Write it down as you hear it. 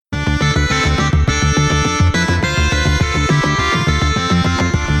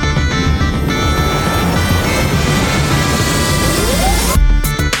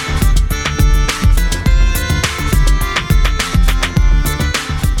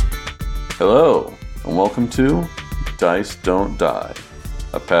Hello, and welcome to Dice Don't Die,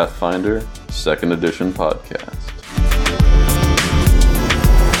 a Pathfinder 2nd Edition podcast.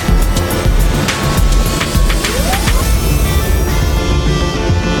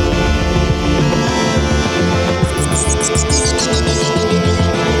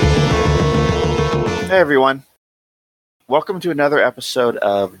 Hey everyone, welcome to another episode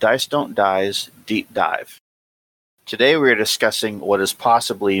of Dice Don't Die's Deep Dive. Today we are discussing what is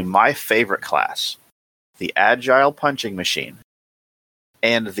possibly my favorite class, the Agile Punching Machine,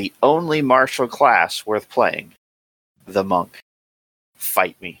 and the only martial class worth playing, the Monk.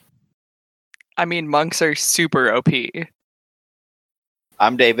 Fight me. I mean, monks are super OP.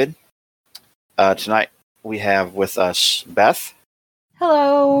 I'm David. Tonight we have with us Beth.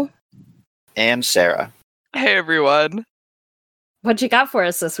 Hello. And Sarah. Hey, everyone. What you got for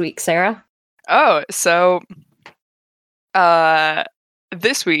us this week, Sarah? Oh, so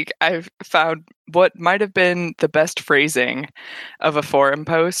this week I've found what might have been the best phrasing of a forum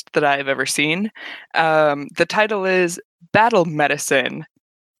post that I've ever seen. The title is Battle Medicine.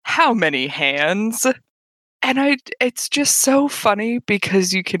 How many hands? And it's just so funny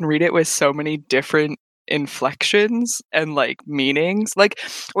because you can read it with so many different inflections and meanings.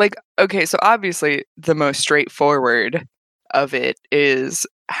 Okay, so obviously the most straightforward of it is,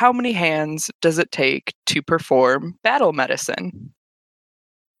 how many hands does it take to perform battle medicine?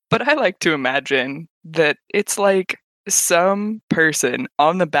 But I like to imagine that it's like some person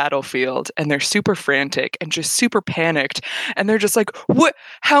on the battlefield and they're super frantic and just super panicked and they're just like, what?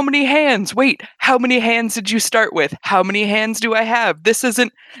 How many hands? Wait, how many hands did you start with? How many hands do I have?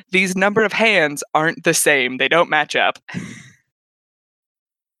 These number of hands aren't the same. They don't match up.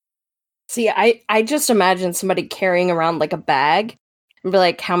 See, I just imagine somebody carrying around like a bag and be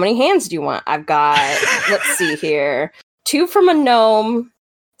like, how many hands do you want? I've got, let's see here, 2 from a gnome,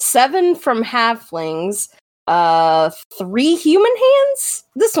 7 from halflings, 3 human hands?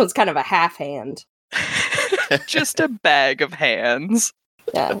 This one's kind of a half hand. Just a bag of hands.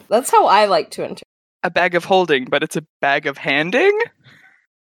 Yeah, that's how I like to interpret. A bag of holding, but it's a bag of handing?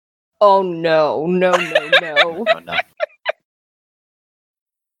 Oh, no. Oh, no.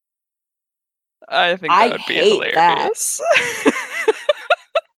 I think that would be hilarious.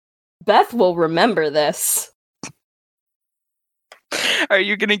 Beth will remember this. Are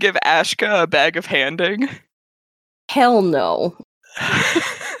you going to give Ashka a bag of handing? Hell no.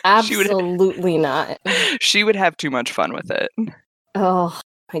 Absolutely not. She would have too much fun with it. Oh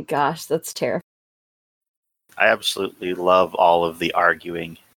my gosh, that's terrible. I absolutely love all of the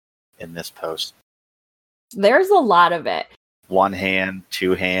arguing in this post. There's a lot of it. 1 hand,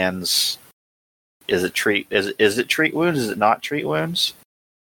 2 hands. Is it treat wounds? Is it not treat wounds?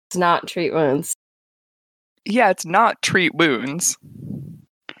 It's not treat wounds. Yeah, it's not treat wounds.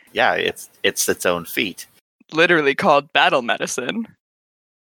 Yeah, it's its own feat. Literally called battle medicine.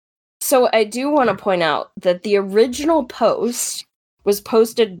 So I do want to point out that the original post was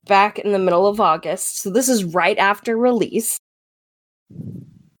posted back in the middle of August. So this is right after release.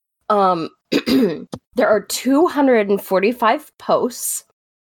 There are 245 posts.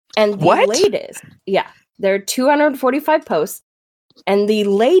 And the latest, there are 245 posts. And the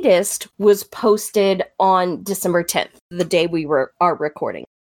latest was posted on December 10th, the day we are recording.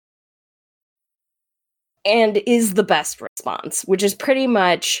 And is the best response, which is pretty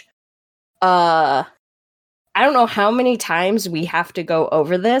much, I don't know how many times we have to go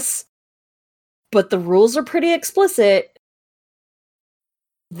over this, but the rules are pretty explicit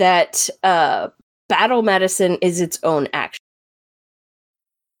that battle medicine is its own action.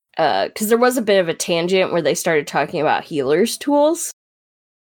 Because there was a bit of a tangent where they started talking about healers' tools.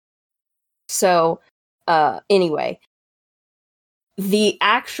 So, anyway, the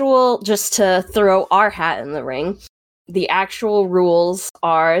actual, just to throw our hat in the ring, the actual rules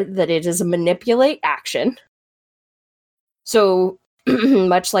are that it is a manipulate action. So,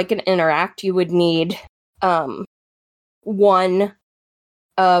 much like an interact, you would need one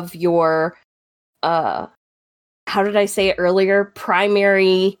of your, how did I say it earlier?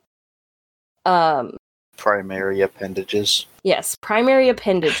 Primary appendages. Yes, primary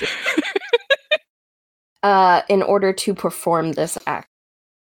appendages. In order to perform this act.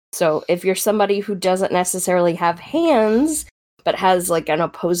 So if you're somebody who doesn't necessarily have hands, but has like an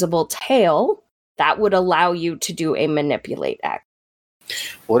opposable tail, that would allow you to do a manipulate act.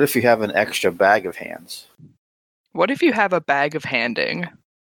 What if you have an extra bag of hands? What if you have a bag of handing?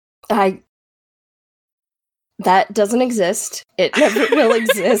 That doesn't exist. It never will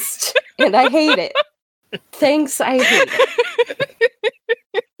exist. And I hate it. Thanks, I hate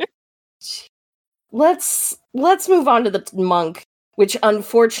it. Let's move on to the monk which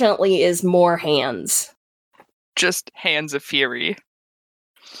unfortunately is more hands. Just hands of fury.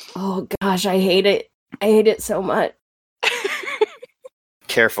 Oh gosh, I hate it. I hate it so much.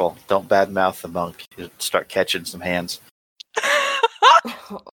 Careful, don't badmouth the monk. You'll start catching some hands.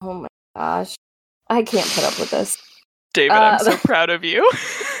 Oh my gosh. I can't put up with this. David, I'm so proud of you.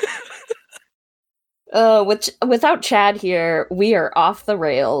 Without Chad here, we are off the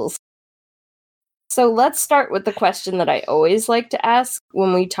rails. So let's start with the question that I always like to ask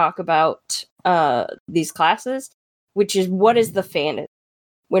when we talk about these classes, which is, what is the fantasy?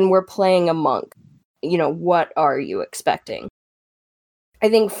 When we're playing a monk, what are you expecting? I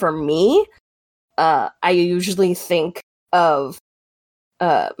think for me, I usually think of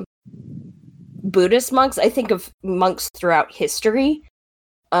Buddhist monks. I think of monks throughout history.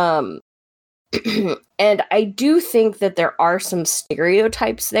 And I do think that there are some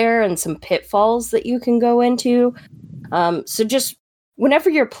stereotypes there and some pitfalls that you can go into. So just whenever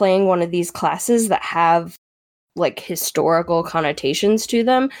you're playing one of these classes that have like historical connotations to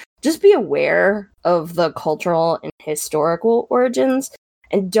them, just be aware of the cultural and historical origins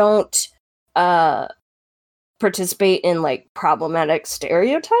and don't participate in like problematic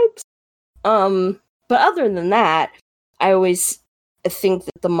stereotypes. But other than that, I always think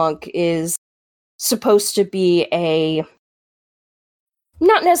that the monk is supposed to be a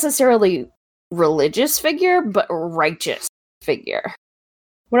not necessarily religious figure, but righteous figure.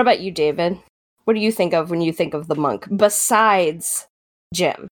 What about you, David? What do you think of when you think of the monk, besides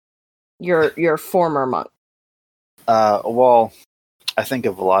Jim, your former monk? Well, I think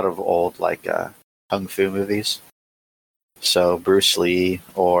of a lot of old like kung fu movies. So Bruce Lee,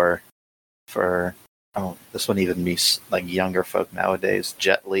 or this wouldn't even be like younger folk nowadays,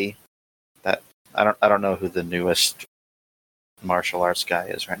 Jet Li. That I don't know who the newest martial arts guy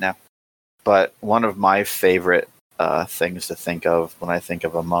is right now, but one of my favorite things to think of when I think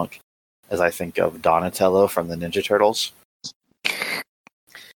of a monk is I think of Donatello from the Ninja Turtles,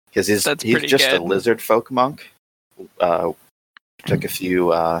 because he's just good. A lizard folk monk. Took a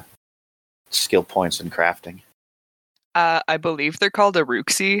few skill points in crafting. I believe they're called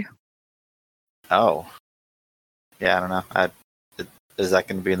Aruxi. Oh, yeah, I don't know. Is that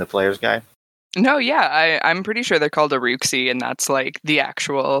going to be in the player's guide? No, yeah, I'm pretty sure they're called Aruxi, and that's like the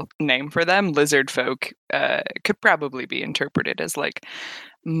actual name for them. Lizard folk could probably be interpreted as like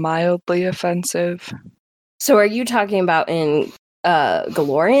mildly offensive. So are you talking about in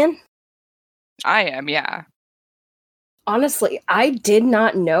Golarion? I am, yeah. Honestly, I did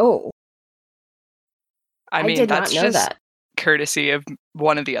not know. I mean, did that's not know just that. courtesy of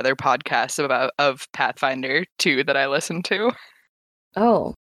one of the other podcasts of Pathfinder 2 that I listened to.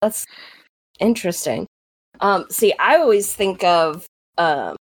 Oh, that's interesting. See, I always think of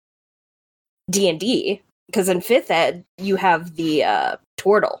D&D, because in 5th ed, you have the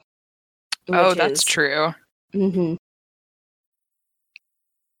Tortle. Oh, that's true. Mm-hmm.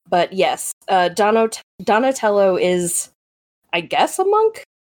 But yes, Donatello is, I guess, a monk?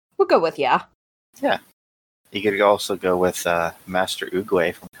 We'll go with yeah. Yeah. You could also go with Master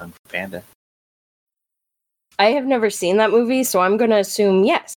Oogway from Kung Fu Panda. I have never seen that movie, so I'm going to assume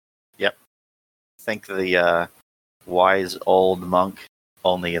yes. Yep. Think the wise old monk,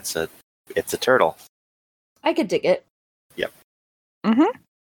 only it's a turtle. I could dig it. Yep. Mm-hmm.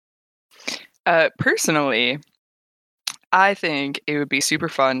 Personally, I think it would be super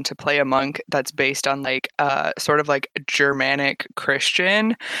fun to play a monk that's based on like sort of like Germanic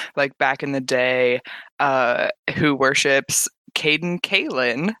Christian, like back in the day, who worships Caden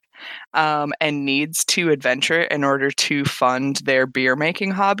Kalen, and needs to adventure in order to fund their beer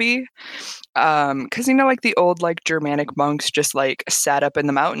making hobby. Because like the old like Germanic monks just like sat up in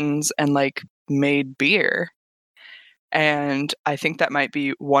the mountains and like made beer. And I think that might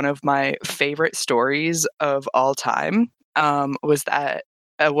be one of my favorite stories of all time. Was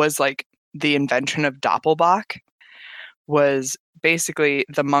like the invention of Doppelbock. Was basically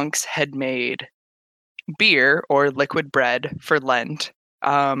the monks had made beer or liquid bread for Lent,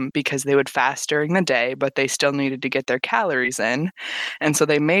 because they would fast during the day, but they still needed to get their calories in. And so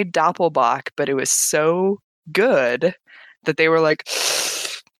they made Doppelbock, but it was so good that they were like,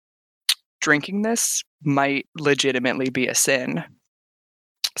 drinking this might legitimately be a sin.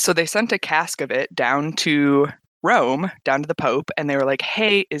 So they sent a cask of it down to Rome, down to the Pope, and they were like,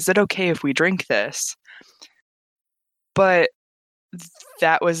 hey, is it okay if we drink this? But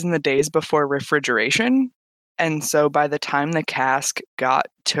that was in the days before refrigeration. And so by the time the cask got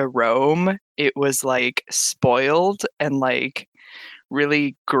to Rome, it was like spoiled and like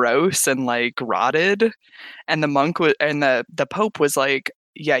really gross and like rotted. And the monk and the Pope was like,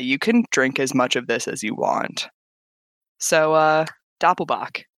 yeah, you can drink as much of this as you want. So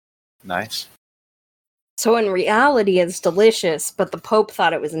Doppelbock. Nice. So in reality, it's delicious, but the Pope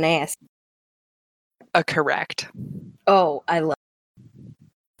thought it was nasty. Correct. Oh, I love.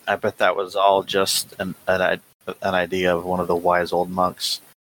 I bet that was all just an idea of one of the wise old monks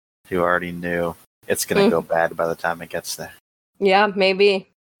who already knew it's going to go bad by the time it gets there. Yeah, maybe.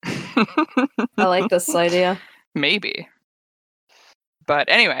 I like this idea. Maybe. But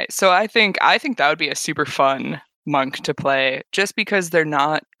anyway, so I think that would be a super fun monk to play, just because they're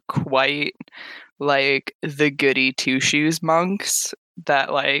not quite like the goody two shoes monks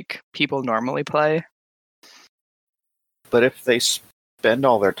that like people normally play. But if they spend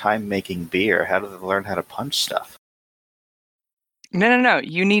all their time making beer, how do they learn how to punch stuff? No.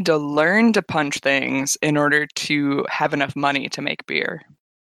 You need to learn to punch things in order to have enough money to make beer.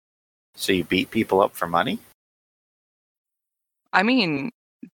 So you beat people up for money? I mean,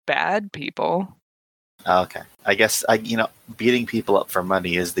 bad people. Okay. I guess, beating people up for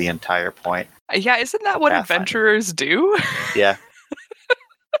money is the entire point. Yeah, isn't that what adventurers do? Yeah.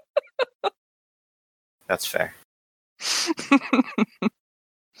 That's fair.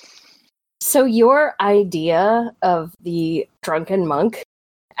 So your idea of the drunken monk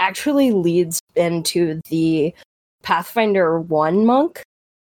actually leads into the Pathfinder 1 monk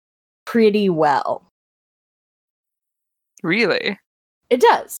pretty well. Really? It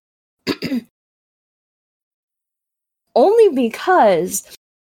does. Only because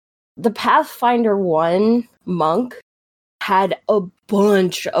the Pathfinder 1 monk had a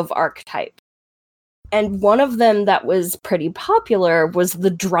bunch of archetypes. And one of them that was pretty popular was the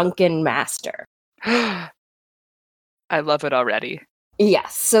Drunken Master. I love it already.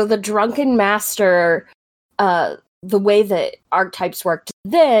 Yes, so the Drunken Master, the way that archetypes worked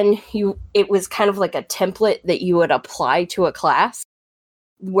then, it was kind of like a template that you would apply to a class,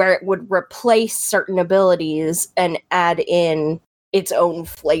 where it would replace certain abilities and add in its own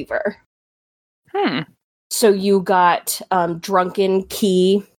flavor. So you got Drunken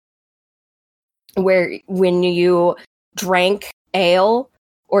Key, where when you drank ale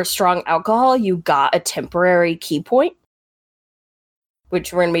or strong alcohol, you got a temporary key point,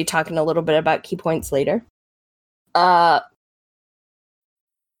 which we're going to be talking a little bit about key points later. And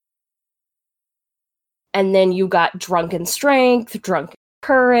then you got Drunken Strength, Drunken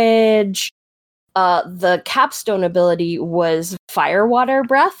Courage. The capstone ability was Firewater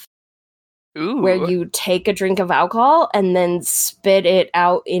Breath, Ooh. where you take a drink of alcohol and then spit it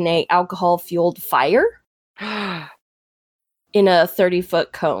out in a alcohol-fueled fire in a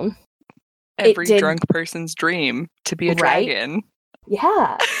 30-foot cone. Every drunk person's dream to be a dragon.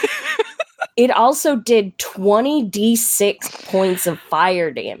 Yeah. It also did 20d6 points of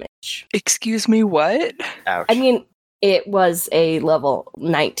fire damage. Excuse me, what? Ouch. I mean, it was a level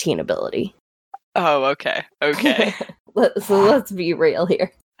 19 ability. Oh, okay. So let's be real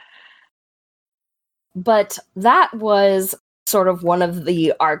here. But that was sort of one of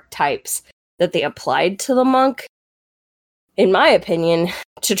the archetypes that they applied to the monk, in my opinion,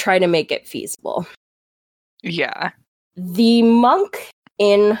 to try to make it feasible. Yeah. The monk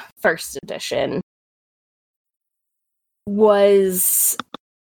in first edition was,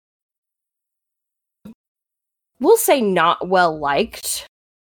 we'll say, not well liked.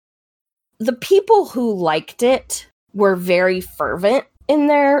 The people who liked it were very fervent in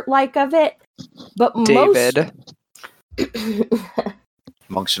their like of it, but David.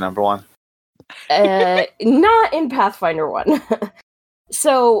 Monks are number one. Not in Pathfinder 1.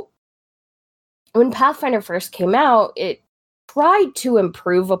 So, when Pathfinder first came out, it tried to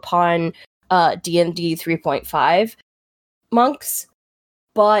improve upon D&D 3.5 monks,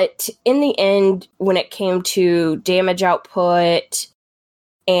 but in the end, when it came to damage output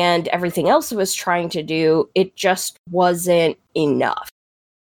and everything else it was trying to do, it just wasn't enough.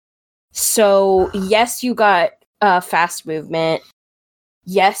 So, yes, you got fast movement.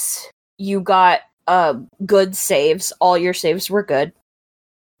 Yes, you got good saves. All your saves were good.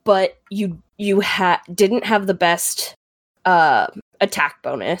 But you didn't have the best attack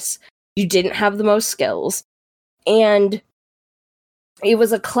bonus. You didn't have the most skills. And it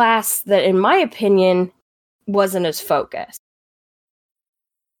was a class that, in my opinion, wasn't as focused.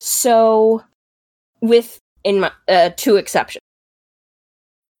 So, with two exceptions.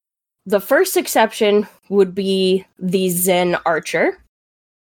 The first exception would be the Zen Archer,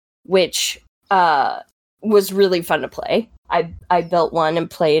 which was really fun to play. I built one and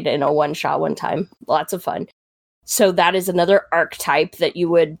played in a one-shot one time. Lots of fun. So that is another archetype that you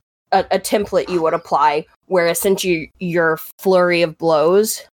would, a template you would apply, where essentially your flurry of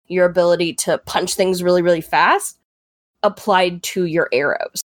blows, your ability to punch things really, really fast, applied to your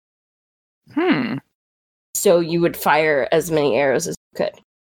arrows. So you would fire as many arrows as you could.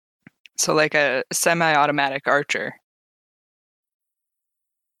 So like a semi-automatic archer.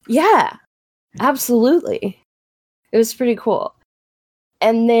 Yeah, absolutely. It was pretty cool.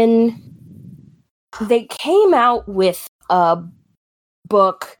 And then they came out with a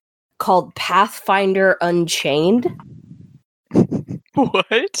book called Pathfinder Unchained.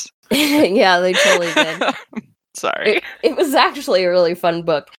 What? Yeah, they totally did. Sorry. It was actually a really fun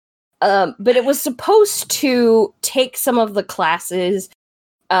book. But it was supposed to take some of the classes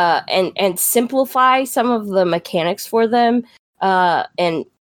and simplify some of the mechanics for them and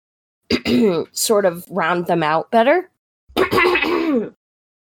sort of round them out better.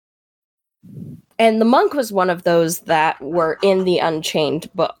 And the monk was one of those that were in the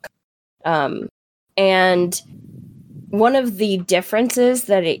Unchained book. And one of the differences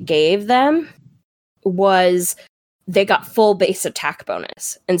that it gave them was they got full base attack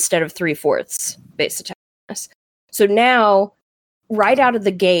bonus instead of 3/4 base attack bonus. So now, right out of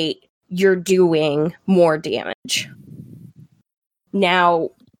the gate, you're doing more damage.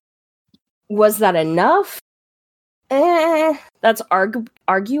 Now, was that enough? That's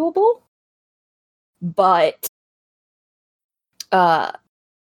arguable. But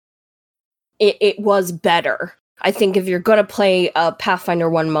it was better. I think if you're going to play a Pathfinder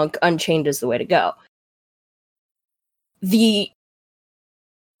 1 monk, Unchained is the way to go. The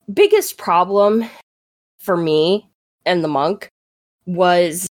biggest problem for me and the monk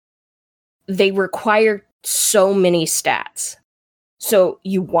was they required so many stats. So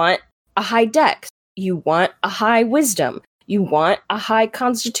you want a high dex, you want a high wisdom, you want a high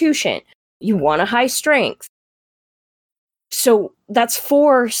constitution, you want a high strength. So that's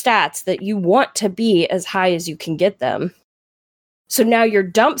 4 stats that you want to be as high as you can get them. So now your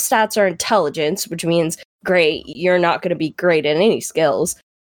dump stats are intelligence, which means, great, you're not going to be great at any skills.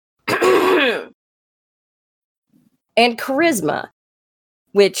 And charisma,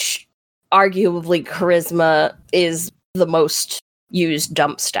 which arguably charisma is the most used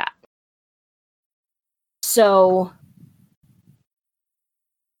dump stat. So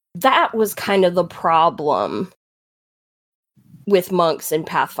that was kind of the problem with monks in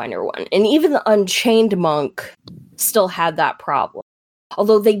Pathfinder 1. And even the Unchained monk still had that problem.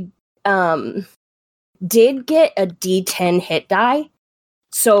 Although they did get a D10 hit die,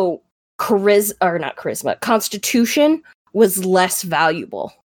 so Constitution was less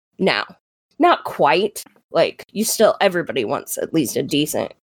valuable now. Not quite. Like, everybody wants at least a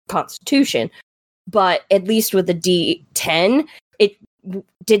decent Constitution, but at least with a D10, it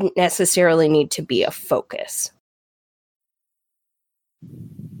didn't necessarily need to be a focus.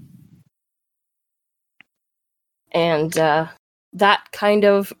 And that kind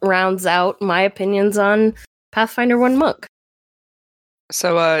of rounds out my opinions on Pathfinder 1 Monk.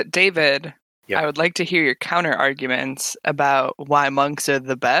 So, David, Yep. I would like to hear your counter arguments about why monks are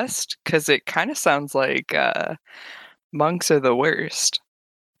the best, because it kind of sounds like monks are the worst.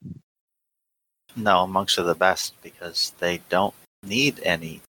 No, monks are the best because they don't need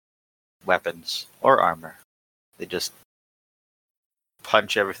any weapons or armor. They just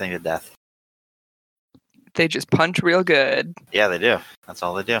punch everything to death. They just punch real good. Yeah, they do. That's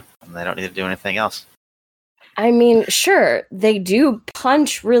all they do. And they don't need to do anything else. I mean, sure, they do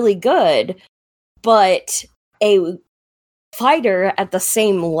punch really good, but a fighter at the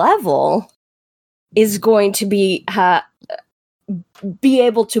same level is going to be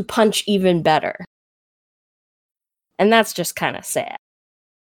able to punch even better. And that's just kind of sad.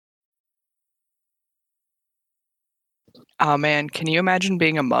 Oh man, can you imagine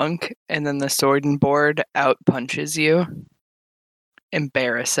being a monk and then the sword and board out punches you?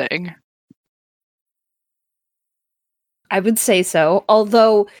 Embarrassing. I would say so.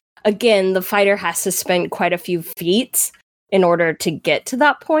 Although, again, the fighter has to spend quite a few feats in order to get to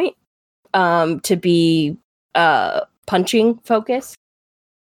that point, to be punching focused.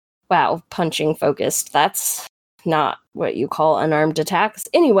 Wow, punching focused. That's not what you call unarmed attacks.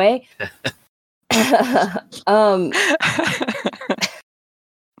 Anyway.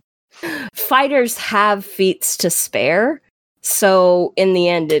 Fighters have feats to spare, so in the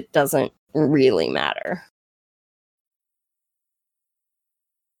end it doesn't really matter.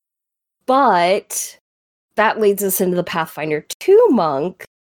 But that leads us into the Pathfinder 2 monk,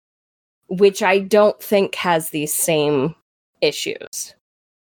 which I don't think has these same issues.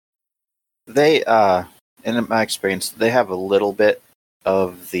 They, in my experience, they have a little bit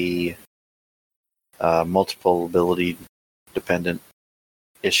of the multiple ability dependent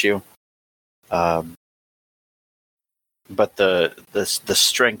issue. But the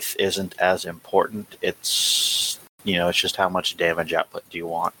strength isn't as important. It's it's just how much damage output do you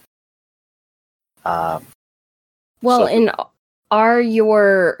want. Well, So- and are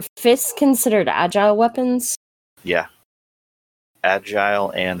your fists considered agile weapons? Yeah.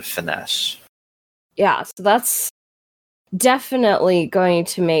 Agile and finesse. Yeah, so that's definitely going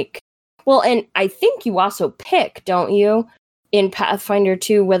to make... Well, and I think you also pick, don't you, in Pathfinder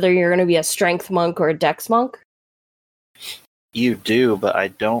 2, whether you're going to be a strength monk or a dex monk? You do, but I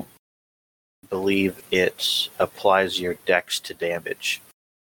don't believe it applies your dex to damage.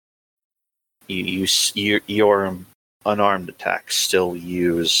 Your unarmed attacks still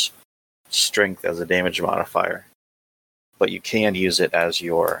use strength as a damage modifier, but you can use it as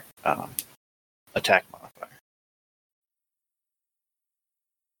your attack modifier.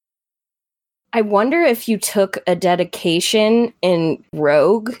 I wonder if you took a dedication in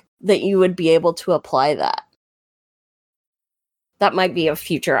Rogue that you would be able to apply that. That might be a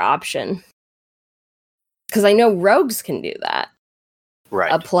future option. Because I know rogues can do that.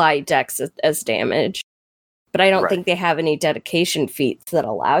 Right. Apply dex as damage. But I don't Right. think they have any dedication feats that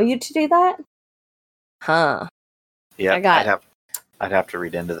allow you to do that. Huh. Yeah, I got- I'd have to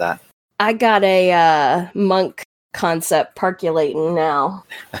read into that. I got a monk concept percolating now.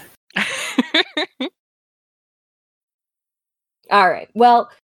 All right. Well,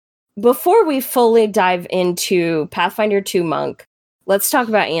 before we fully dive into Pathfinder 2 Monk, let's talk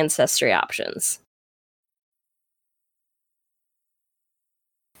about ancestry options.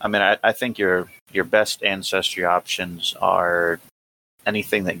 I mean, I think your best ancestry options are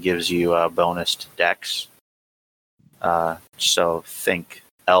anything that gives you a bonus to dex. So think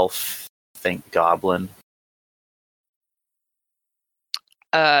elf, think goblin.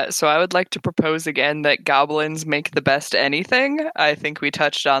 So I would like to propose again that goblins make the best anything. I think we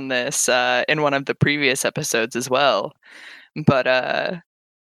touched on this in one of the previous episodes as well. But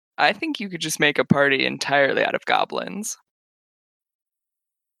I think you could just make a party entirely out of goblins.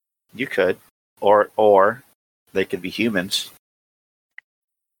 You could, or they could be humans.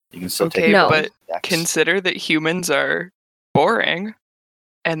 You can still Okay, take No. but dex. consider that humans are boring,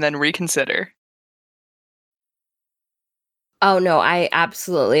 and then reconsider. Oh no, I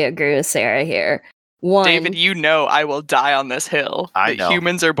absolutely agree with Sarah here. One, David, you know I will die on this hill. I that know.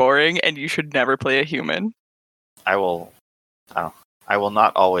 humans are boring, and you should never play a human. I will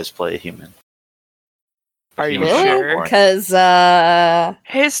not always play a human. Are you Humans really? sure? boring. Because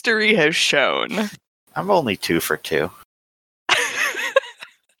History has shown. I'm only 2 for 2.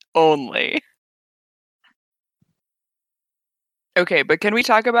 Only. Okay, but can we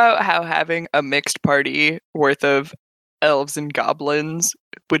talk about how having a mixed party worth of elves and goblins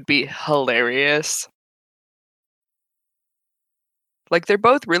would be hilarious? Like, they're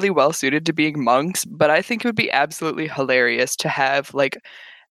both really well suited to being monks, but I think it would be absolutely hilarious to have, like,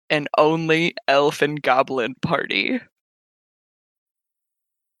 an only elf and goblin party.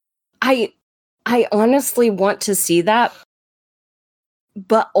 I honestly want to see that,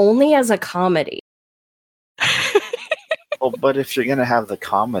 but only as a comedy. Well, but if you're gonna have the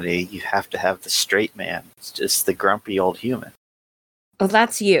comedy, you have to have the straight man. It's just the grumpy old human. Oh,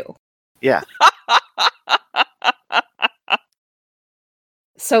 that's you. Yeah.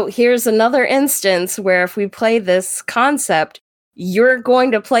 So here's another instance where if we play this concept, you're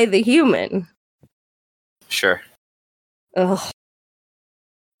going to play the human. Sure. Ugh.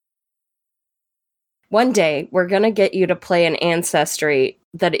 One day, we're going to get you to play an ancestry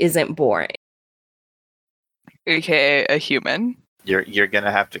that isn't boring. AKA a human. You're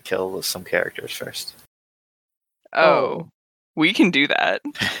gonna have to kill some characters first. Oh, we can do that.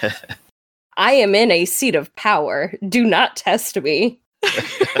 I am in a seat of power. Do not test me.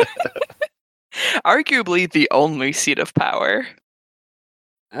 Arguably the only seat of power.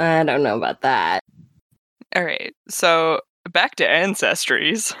 I don't know about that. All right, so back to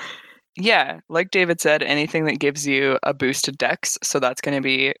ancestries. Yeah, like David said, anything that gives you a boost to dex, so that's going to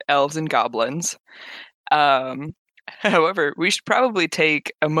be elves and goblins. However, we should probably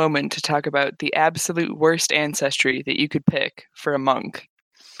take a moment to talk about the absolute worst ancestry that you could pick for a monk.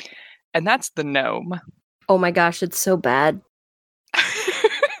 And that's the gnome. Oh my gosh, it's so bad.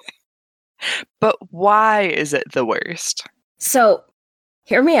 But why is it the worst? So,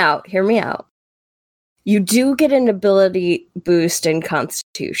 hear me out. You do get an ability boost in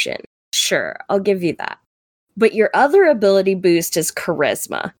Constitution. Sure, I'll give you that. But your other ability boost is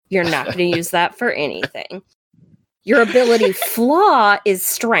Charisma. You're not going to use that for anything. Your ability flaw is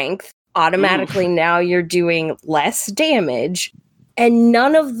Strength. Automatically, now you're doing less damage. And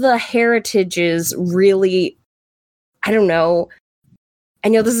none of the heritages really, I don't know. I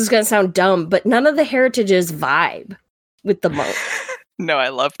know this is going to sound dumb, but none of the heritages vibe with the monk. No, I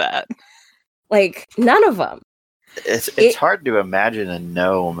love that. Like, none of them. It's It- hard to imagine a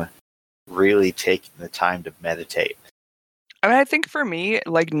gnome really taking the time to meditate. I mean, I think for me,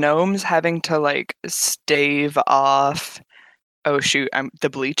 like gnomes having to like stave off, oh shoot, the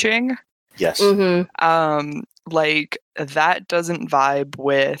bleaching. Yes. Mm-hmm. Like that doesn't vibe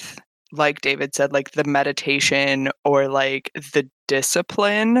with, like David said, like the meditation or like the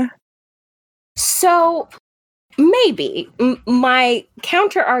discipline. So maybe my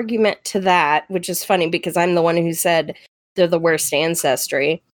counter argument to that, which is funny because I'm the one who said they're the worst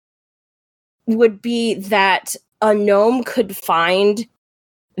ancestry, would be that a gnome could find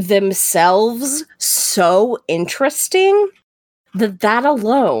themselves so interesting that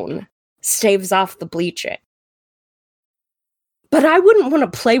alone staves off the bleaching. But I wouldn't want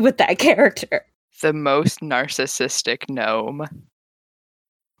to play with that character. The most narcissistic gnome.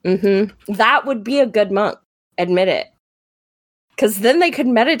 Mm-hmm. That would be a good monk. Admit it. Because then they could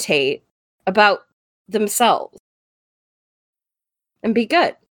meditate about themselves and be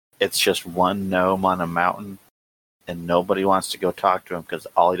good. It's just one gnome on a mountain, and nobody wants to go talk to him because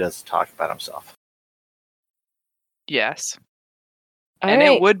all he does is talk about himself. Yes. All and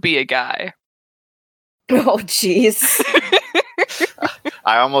right. it would be a guy. Oh, jeez.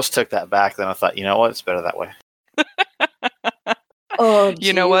 I almost took that back, then I thought, you know what? It's better that way. Oh,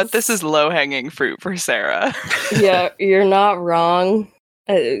 You know what? jeez. This is low-hanging fruit for Sarah. Yeah, you're not wrong.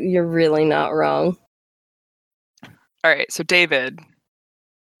 You're really not wrong. All right, so David,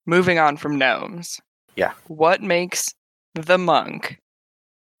 moving on from gnomes. Yeah. What makes the monk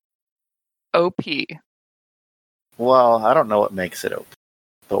OP? Well, I don't know what makes it OP,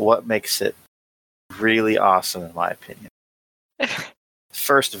 but what makes it really awesome, in my opinion.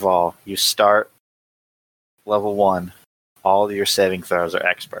 First of all, you start level 1. All of your saving throws are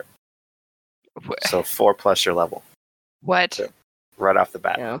expert. So 4+ your level. What? Right off the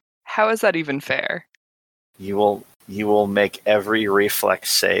bat. Yeah. How is that even fair? You will make every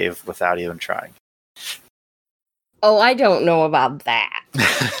reflex save without even trying. Oh, I don't know about that.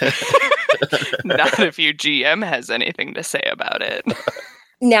 Not if your GM has anything to say about it.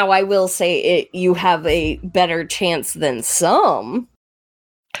 Now, I will say you have a better chance than some,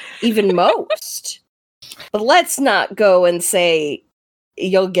 even most. But let's not go and say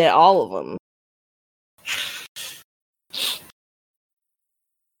you'll get all of them.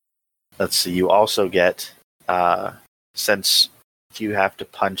 Let's see, you also get, since you have to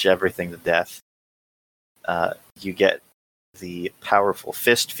punch everything to death, you get the powerful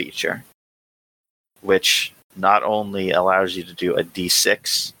fist feature, which not only allows you to do a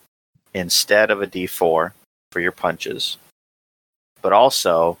d6 instead of a d4 for your punches, but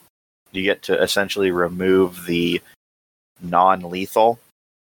also you get to essentially remove the non-lethal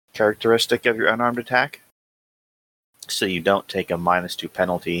characteristic of your unarmed attack. So you don't take a -2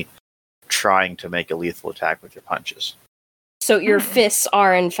 penalty trying to make a lethal attack with your punches. So your fists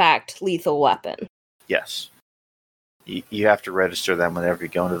are, in fact, lethal weapon. Yes. You have to register them whenever you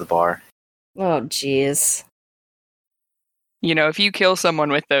go into the bar. Oh, jeez. You know, if you kill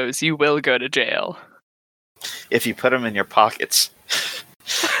someone with those, you will go to jail. If you put them in your pockets.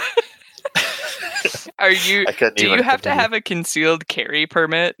 Are you? I couldn't Do even you have to continue. have a concealed carry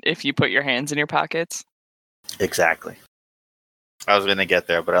permit if you put your hands in your pockets? Exactly. I was going to get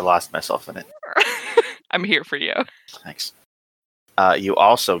there, but I lost myself in it. I'm here for you. Thanks. You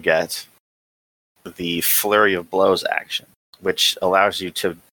also get the Flurry of Blows action, which allows you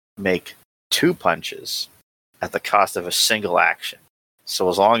to make 2 punches at the cost of a single action. So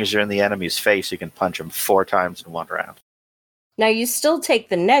as long as you're in the enemy's face, you can punch them 4 times in one round. Now, you still take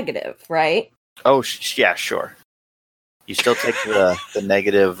the negative, right? Oh, yeah, sure. You still take the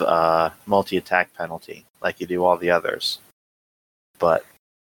negative multi-attack penalty, like you do all the others. But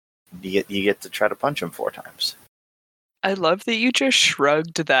you get to try to punch them 4 times. I love that you just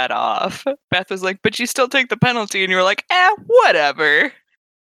shrugged that off. Beth was like, but you still take the penalty, and you were like, whatever.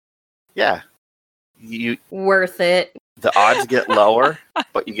 Yeah. Worth it. The odds get lower,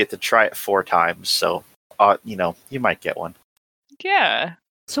 but you get to try it 4 times, so, you might get one. Yeah.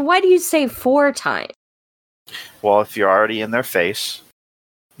 So why do you say 4 times? Well, if you're already in their face,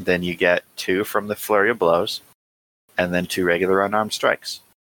 then you get 2 from the Flurry of Blows, and then 2 regular unarmed strikes.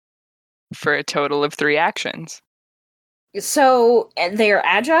 For a total of 3 actions. So they're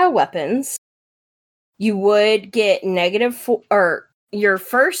agile weapons. You would get -4, or your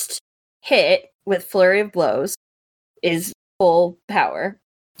first hit with Flurry of Blows is full power.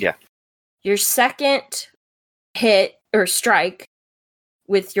 Yeah. Your second hit or strike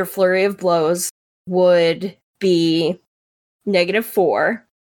with your Flurry of Blows would be -4.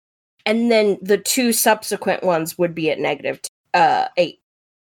 And then the 2 subsequent ones would be at -8.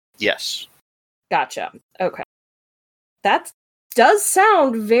 Yes. Gotcha. Okay. That's does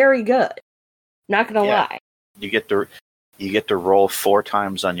sound very good. Not gonna Yeah. lie. You get to roll 4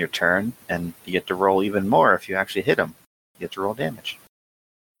 times on your turn, and you get to roll even more if you actually hit them. You get to roll damage.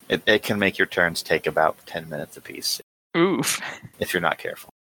 It can make your turns take about 10 minutes apiece Oof. if you're not careful.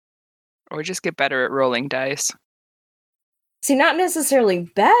 Or just get better at rolling dice. See, not necessarily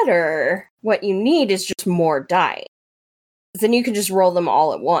better. What you need is just more dice. Then you can just roll them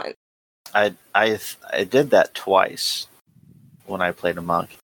all at once. I did that twice when I played a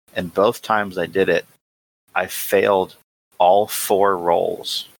monk, and both times I did it, I failed all 4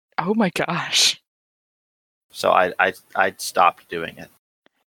 rolls. Oh my gosh. So I stopped doing it.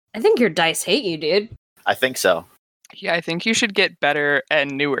 I think your dice hate you, dude. I think so. Yeah, I think you should get better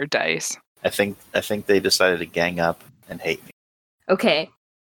and newer dice. I think they decided to gang up and hate me. Okay.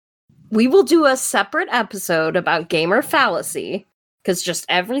 We will do a separate episode about gamer fallacy, because just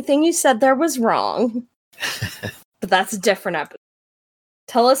everything you said there was wrong. But that's a different episode.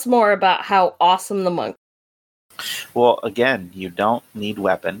 Tell us more about how awesome the monk. Well, again, you don't need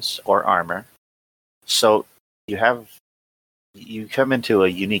weapons or armor. So you come into a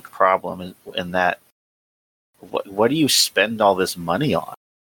unique problem in that what do you spend all this money on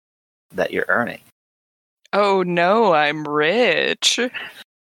that you're earning? Oh no, I'm rich.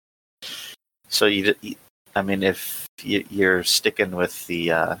 So if you're sticking with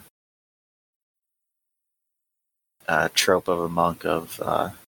the trope of a monk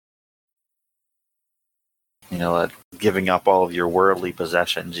of giving up all of your worldly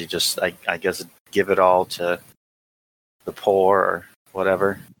possessions, you just I guess give it all to the poor or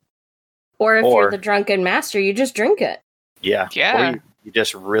whatever. Or if you're the drunken master, you just drink it. Yeah. Yeah. Or you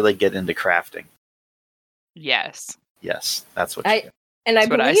just really get into crafting. Yes. Yes, that's what you do. And That's I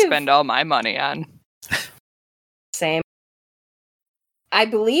what believe I spend all my money on. Same. I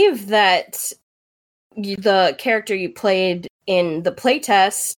believe that the character you played in the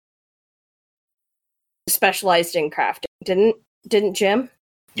playtest specialized in crafting. Didn't Jim?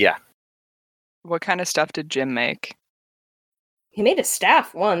 Yeah. What kind of stuff did Jim make? He made a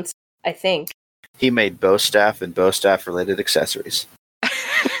staff once, I think. He made bow staff and bow staff related accessories.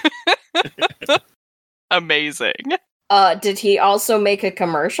 Amazing. Did he also make a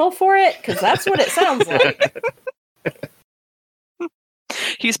commercial for it? Because that's what it sounds like.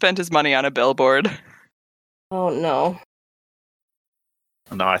 He spent his money on a billboard. Oh no.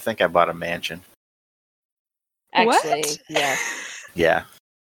 No, I think I bought a mansion. Actually, What? yeah. Yeah.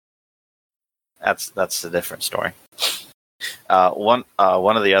 That's a different story. One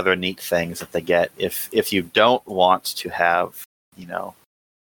of the other neat things that they get, if you don't want to have,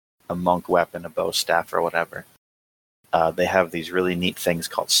 a monk weapon, a bow staff, or whatever, they have these really neat things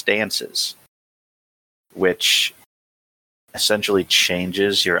called stances, which essentially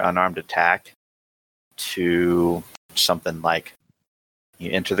changes your unarmed attack to something like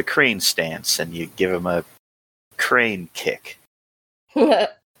you enter the crane stance and you give him a crane kick,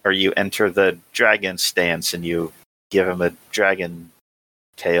 or you enter the dragon stance and you give him a dragon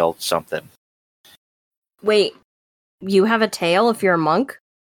tail something. Wait, you have a tail if you're a monk?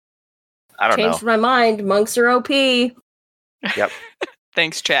 I don't Changed know. my mind. Monks are OP. Yep.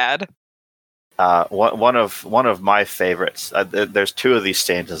 Thanks, Chad. One of my favorites. There's 2 of these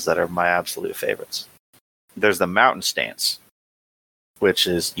stances that are my absolute favorites. There's the mountain stance, which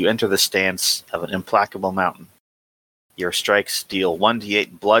is you enter the stance of an implacable mountain. Your strikes deal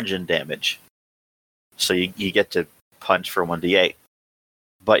 1d8 bludgeon damage, so you get to punch for 1d8.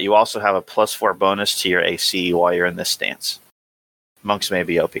 But you also have a +4 bonus to your AC while you're in this stance. Monks may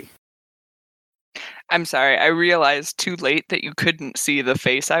be OP. I'm sorry, I realized too late that you couldn't see the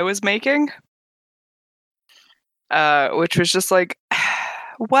face I was making. Which was just like,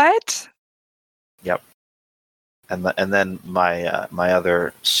 what? Yep. And then my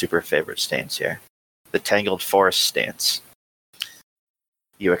other super favorite stance here, the Tangled Forest stance.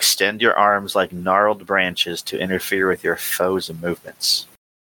 You extend your arms like gnarled branches to interfere with your foes' movements.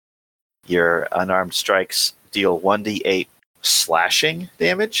 Your unarmed strikes deal 1d8 slashing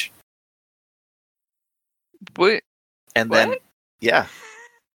damage. What? And then, What? yeah.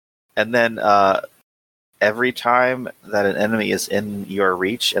 And then every time that an enemy is in your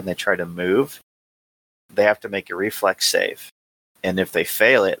reach and they try to move, they have to make a reflex save. And if they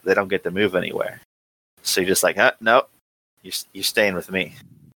fail it, they don't get to move anywhere. So you're just like, nope, you're staying with me.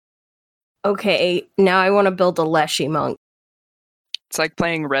 Okay, now I want to build a Leshy monk. It's like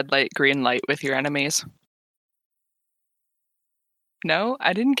playing red light, green light with your enemies. No,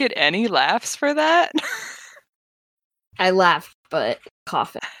 I didn't get any laughs for that. I laughed, but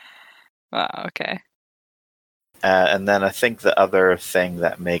coughing. Oh, okay. And then I think the other thing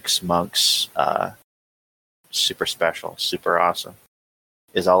that makes monks super special, super awesome,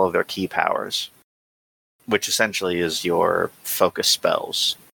 is all of their key powers, which essentially is your focus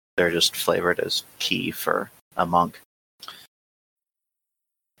spells. They're just flavored as key for a monk.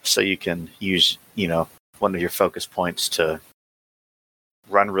 So you can use, one of your focus points to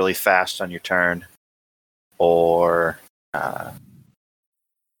run really fast on your turn, or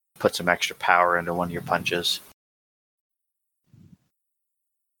put some extra power into one of your punches.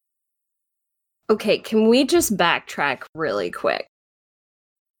 Okay, can we just backtrack really quick?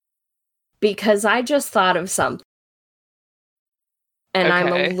 Because I just thought of something. And I'm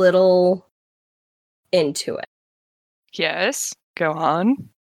a Okay. little into it. Yes, go on.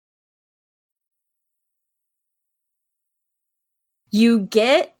 You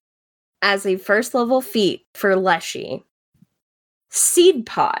get, as a first level feat for Leshy, Seed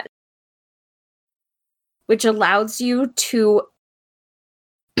Pod, which allows you to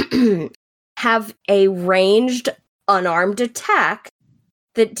have a ranged, unarmed attack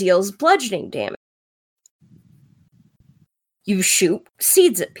that deals bludgeoning damage. You shoot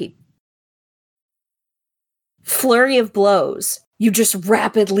seeds at people. Flurry of Blows. You just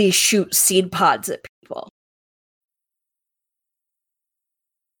rapidly shoot seed pods at people.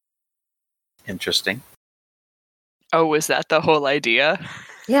 Interesting. Oh, was that the whole idea?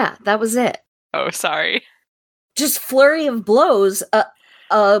 Yeah, that was it. Oh, sorry. Just Flurry of Blows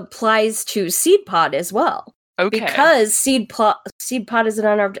applies to Seed Pod as well. Okay. Because Seed Pod is an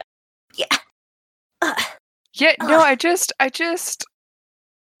unarmed... Yeah. Yeah, no, I just we're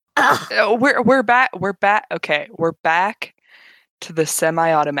back. Okay, we're back to the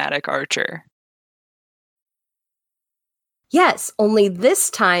semi-automatic archer. Yes, only this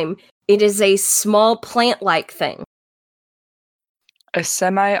time it is a small plant-like thing. A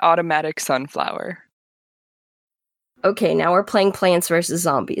semi-automatic sunflower. Okay, now we're playing Plants vs.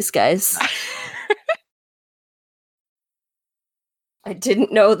 Zombies, guys. I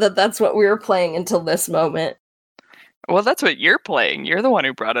didn't know that that's what we were playing until this moment. Well, that's what you're playing. You're the one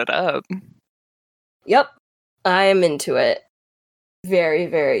who brought it up. Yep, I am into it. Very,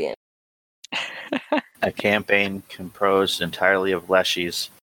 very in. A campaign composed entirely of Leshies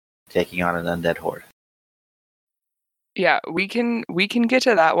taking on an undead horde. Yeah, we can get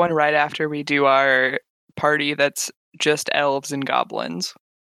to that one right after we do our party that's just elves and goblins.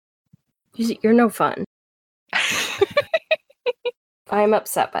 You're no fun. I'm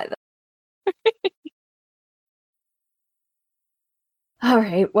upset by that.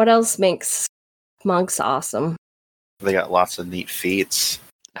 Alright, what else makes monks awesome? They got lots of neat feats.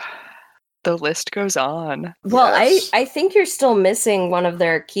 The list goes on. Well, Yes. I think you're still missing one of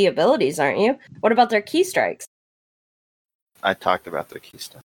their key abilities, aren't you? What about their key strikes? I talked about their key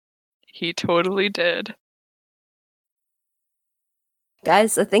stuff. He totally did.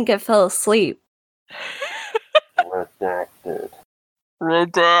 Guys, I think I fell asleep. Redacted.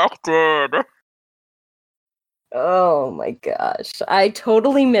 Redacted. Oh my gosh. I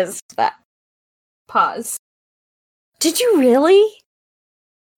totally missed that. Pause. Did you really?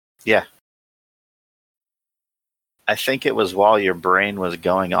 Yeah. I think it was while your brain was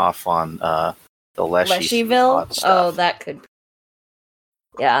going off on the Leshyville? seed pod Oh, that could be.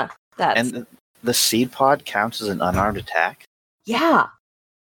 Yeah, that's... And the seed pod counts as an unarmed attack? Yeah.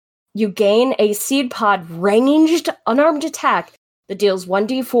 You gain a seed pod ranged unarmed attack that deals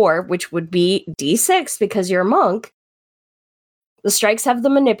 1d4, which would be d6 because you're a monk. The strikes have the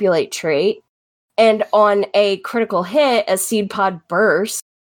manipulate trait, and on a critical hit, a seed pod bursts,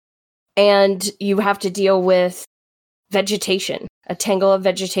 and you have to deal with vegetation, a tangle of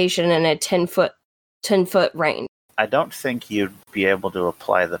vegetation and a 10-foot range. I don't think you'd be able to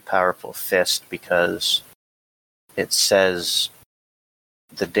apply the powerful fist because it says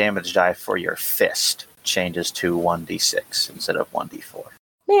the damage die for your fist changes to 1d6 instead of 1d4.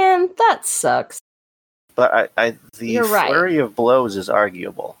 Man, that sucks. But the You're right. flurry of blows is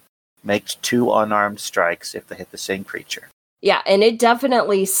arguable. Makes 2 unarmed strikes if they hit the same creature. Yeah, and it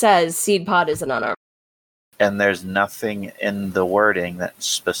definitely says seed pod is an unarmed. And there's nothing in the wording that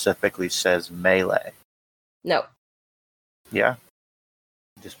specifically says melee. No. Yeah.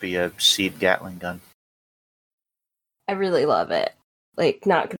 Just be a seed Gatling gun. I really love it. Like,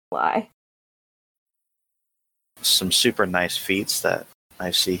 not gonna lie. Some super nice feats that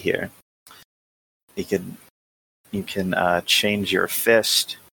I see here. You can change your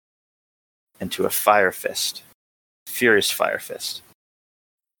fist into a fire fist. Furious fire fist.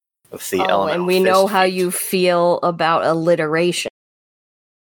 With the elemental and we fist know how feat. you feel about alliteration.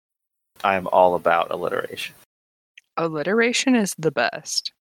 I am all about alliteration. Alliteration is the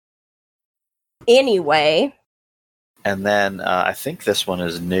best. Anyway, And then I think this one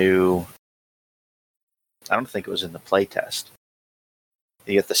is new. I don't think it was in the playtest.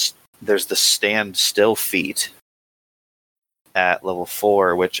 You get there's the stand still feat at level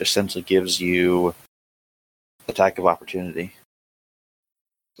 4, which essentially gives you attack of opportunity.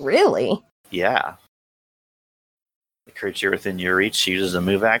 Really? Yeah. The creature within your reach uses a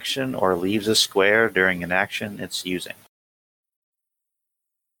move action or leaves a square during an action it's using.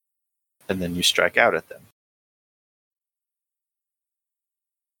 And then you strike out at them.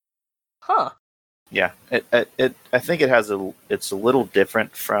 Huh. Yeah, I think it's a little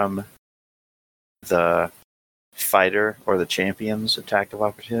different from the fighter or the champion's attack of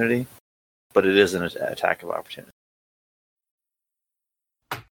opportunity, but it is an attack of opportunity.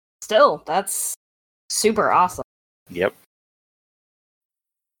 Still, that's super awesome. Yep.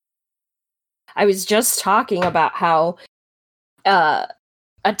 I was just talking about how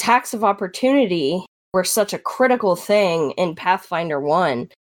attacks of opportunity were such a critical thing in Pathfinder 1.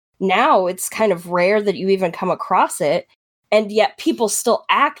 Now it's kind of rare that you even come across it, and yet people still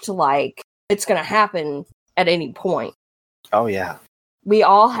act like it's going to happen at any point. Oh, yeah. We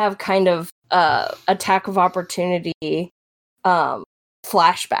all have kind of attack of opportunity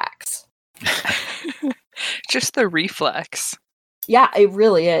flashbacks. Just the reflex. Yeah, it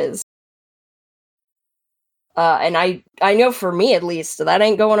really is. And I know for me, at least, that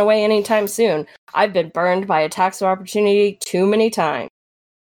ain't going away anytime soon. I've been burned by attacks of opportunity too many times.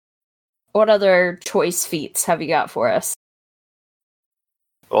 What other choice feats have you got for us?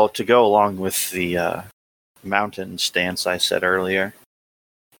 Well, to go along with the mountain stance I said earlier,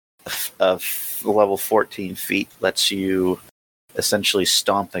 of level 14 feet lets you essentially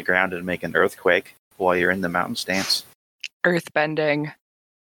stomp the ground and make an earthquake while you're in the mountain stance. Earthbending.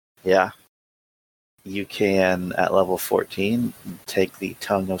 Yeah. You can, at level 14, take the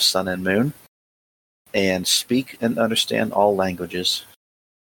tongue of sun and moon and speak and understand all languages.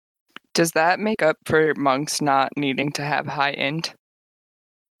 Does that make up for monks not needing to have high int?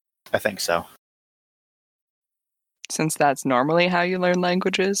 I think so. Since that's normally how you learn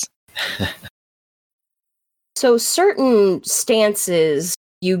languages? So certain stances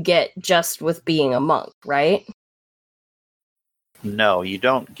you get just with being a monk, right? No, you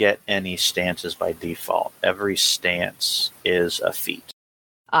don't get any stances by default. Every stance is a feat.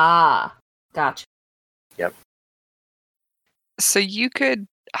 Ah, gotcha. Yep. So you could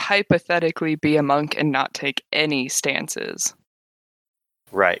hypothetically be a monk and not take any stances.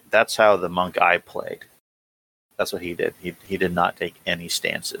 Right. That's how the monk I played. That's what he did. He did not take any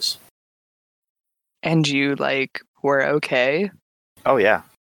stances. And you, were okay? Oh, yeah.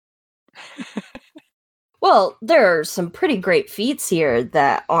 Well, there are some pretty great feats here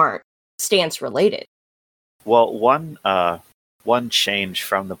that aren't stance related. Well, one change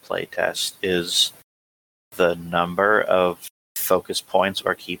from the playtest is the number of focus points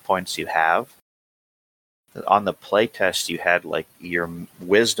or key points you have. On the playtest, you had your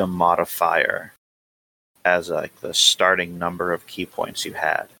wisdom modifier as the starting number of key points you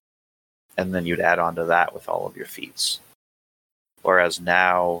had, and then you'd add on to that with all of your feats. Whereas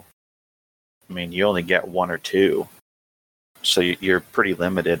now, I mean, you only get 1 or 2, so you're pretty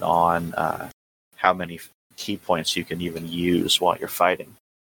limited on how many key points you can even use while you're fighting.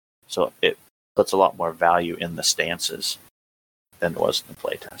 So it puts a lot more value in the stances than it was in the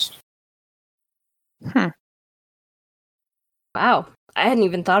playtest. Wow, I hadn't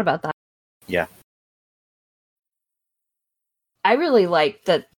even thought about that. Yeah. I really like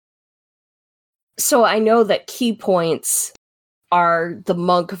that. So I know that key points are the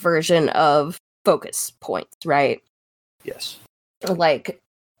monk version of focus points, right? Yes.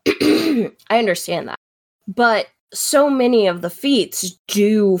 I understand that. But so many of the feats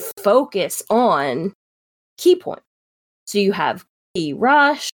do focus on key points. So you have key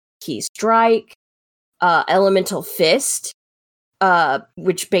rush, key strike, elemental fist,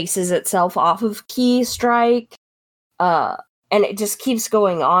 which bases itself off of key strike, and it just keeps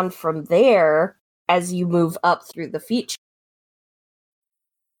going on from there as you move up through the feat tree.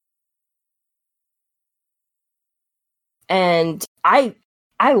 And I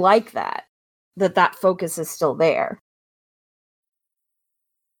like that focus is still there.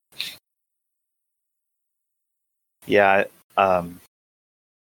 Yeah, I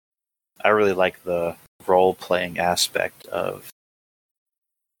really like the role-playing aspect of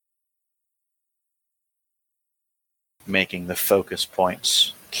making the focus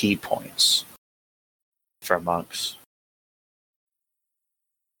points key points for monks.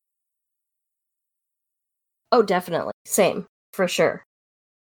 Oh, definitely. Same, for sure.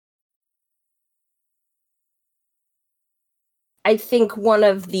 I think one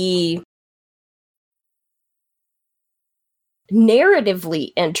of the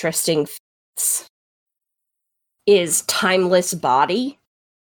narratively interesting feats is Timeless Body.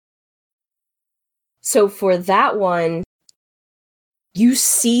 So for that one, you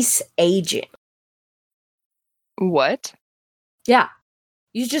cease aging. What? Yeah.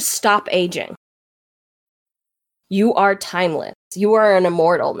 You just stop aging. You are timeless. You are an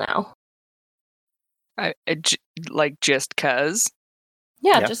immortal now. Just cuz?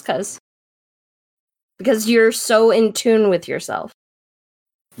 Yeah, Yeah. just cuz. Because you're so in tune with yourself.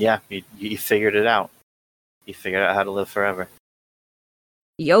 Yeah, you figured it out. You figured out how to live forever.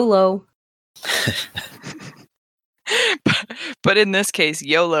 YOLO. But in this case,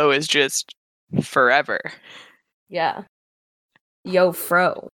 YOLO is just forever. Yeah. Yo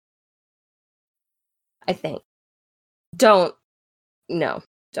fro. I think. Don't. No,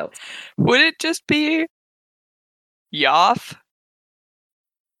 don't. Would it just be Yoff?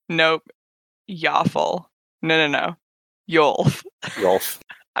 Nope. Yoffle. No. Yolf. Yolf.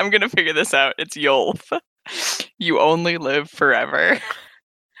 I'm gonna figure this out. It's Yolf. You only live forever.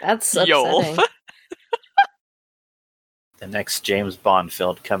 That's Yolf. upsetting. The next James Bond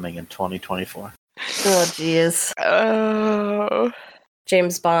film coming in 2024. Oh, jeez. Oh.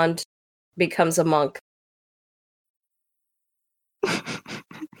 James Bond becomes a monk.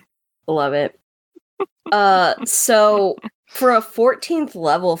 Love it. So for a 14th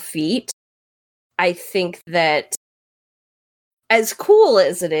level feat, I think that as cool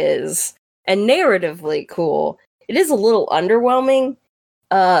as it is, and narratively cool, it is a little underwhelming.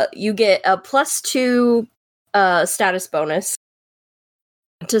 You get a +2 status bonus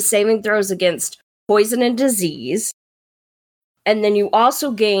to saving throws against poison and disease. And then you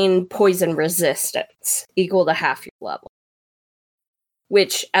also gain poison resistance, equal to half your level.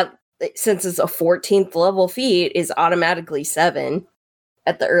 Which, since it's a 14th level feat, is automatically 7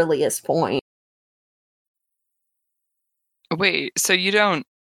 at the earliest point. Wait, so you don't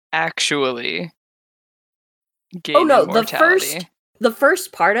actually gain Oh no, immortality? the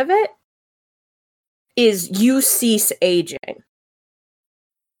first part of it is you cease aging.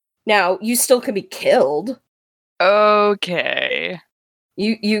 Now, you still can be killed. Okay.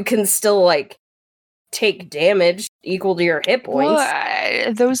 You can still, like, take damage equal to your hit points.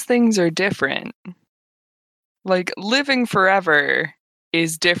 Well, those things are different. Like, living forever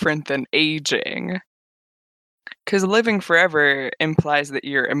is different than aging. Because living forever implies that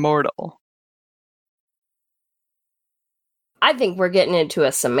you're immortal. I think we're getting into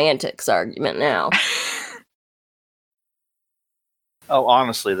a semantics argument now. Oh,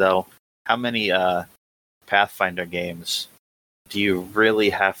 honestly, though, how many Pathfinder games do you really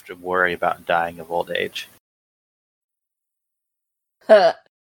have to worry about dying of old age?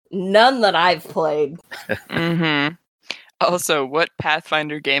 None that I've played. Mm-hmm. Also, what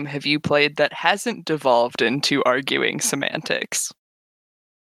Pathfinder game have you played that hasn't devolved into arguing semantics?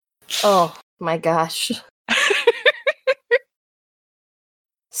 Oh my gosh.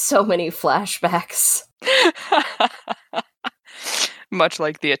 So many flashbacks. Much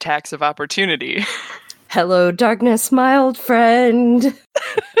like the attacks of opportunity. Hello, darkness, my old friend.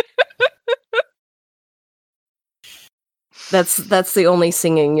 That's the only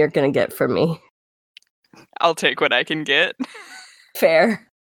singing you're gonna get from me. I'll take what I can get. Fair.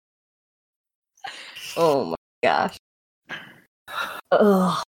 Oh my gosh.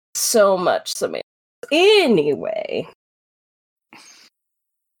 Oh, so much semantics. Anyway.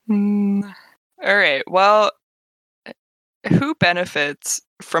 Alright, well, who benefits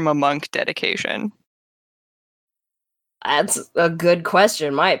from a monk dedication? That's a good question,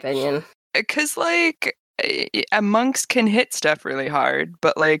 in my opinion. Because, like, monks can hit stuff really hard,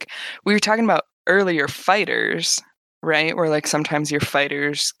 but, like, we were talking about earlier fighters, right? Where, like, sometimes your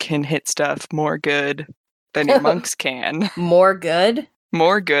fighters can hit stuff more good than your monks can. More good?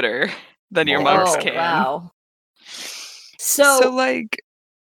 More gooder than your monks can. Wow. So, like,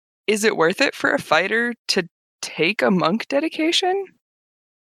 is it worth it for a fighter to take a monk dedication?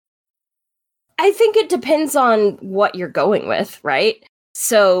 I think it depends on what you're going with, right?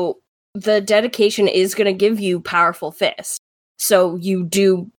 So the dedication is going to give you powerful fists. So you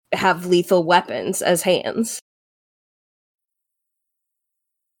do have lethal weapons as hands.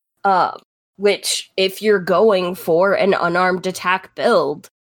 Which, if you're going for an unarmed attack build,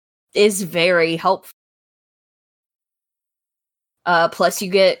 is very helpful. Plus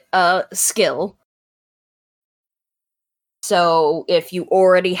you get skill. So if you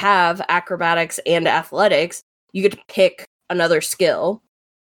already have acrobatics and athletics, you get to pick another skill.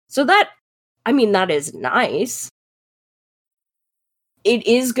 So that is nice. It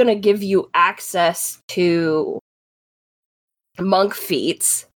is going to give you access to monk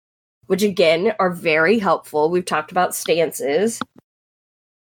feats, which again are very helpful. We've talked about stances.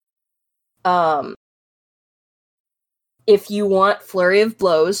 if you want Flurry of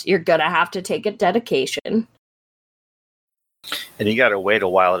Blows, you're gonna have to take a dedication. And you gotta wait a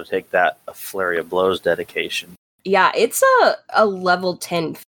while to take that a Flurry of Blows dedication. Yeah, it's a level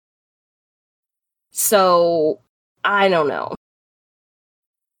 10. So, I don't know.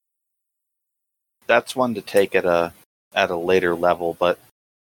 That's one to take at a later level, but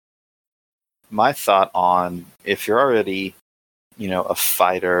my thought on if you're already, a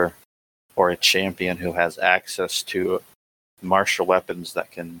fighter or a champion who has access to martial weapons that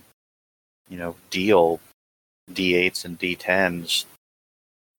can, deal D8s and D10s,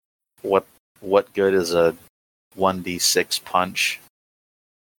 what good is a 1d6 punch?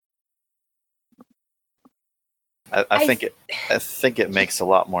 I think it makes a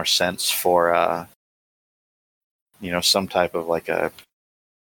lot more sense for some type of like a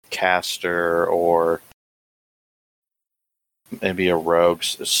caster or maybe a rogue,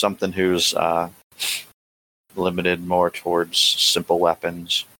 something who's limited more towards simple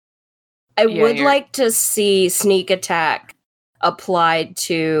weapons. I would like to see sneak attack applied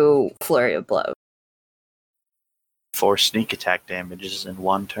to Flurry of Blows. 4 sneak attack damages in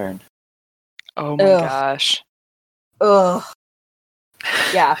 1 turn. Oh my gosh. Ugh.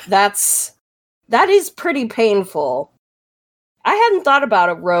 Yeah, that is pretty painful. I hadn't thought about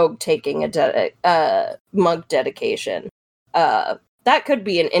a rogue taking a monk dedication. That could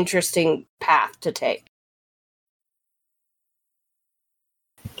be an interesting path to take.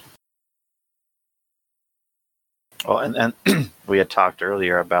 Oh, and we had talked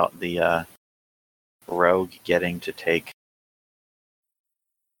earlier about the rogue getting to take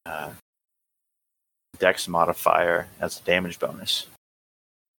Dex modifier as a damage bonus.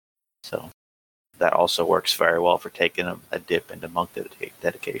 So that also works very well for taking a dip into monk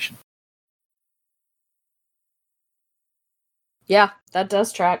dedication. Yeah, that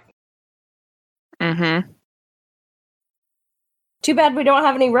does track. Mm-hmm. Too bad we don't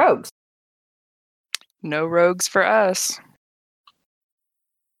have any rogues. No rogues for us.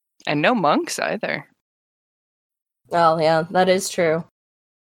 And no monks either. Oh, yeah, that is true.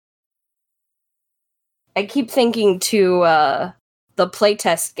 I keep thinking to the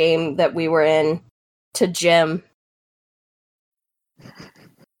playtest game that we were in, to Jim.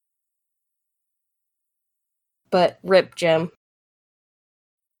 But rip Jim.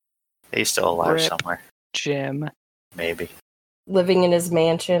 He's still alive Rip somewhere. Jim. Maybe. Living in his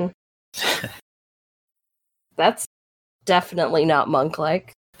mansion. That's definitely not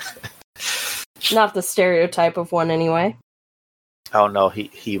monk-like. Not the stereotype of one, anyway. Oh no,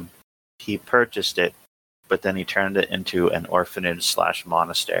 he purchased it, but then he turned it into an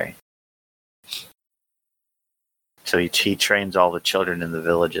orphanage/monastery. So he trains all the children in the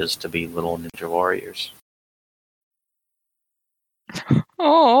villages to be little ninja warriors.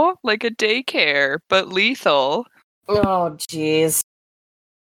 Oh, like a daycare, but lethal. Oh, jeez.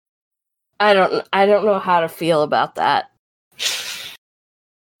 I don't know how to feel about that.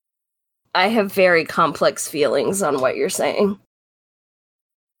 I have very complex feelings on what you're saying.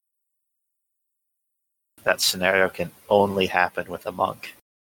 That scenario can only happen with a monk.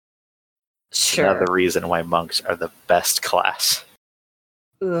 Sure. Another reason why monks are the best class.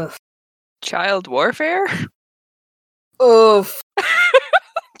 Ugh. Child warfare? Oof.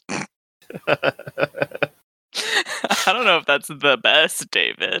 I don't know if that's the best,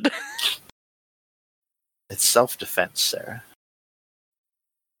 David. It's self-defense, Sarah.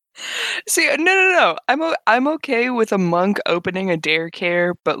 See, no. I'm okay with a monk opening a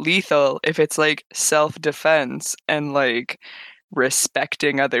daycare, but lethal if it's like self-defense and like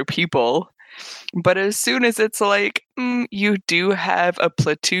respecting other people. But as soon as it's like, you do have a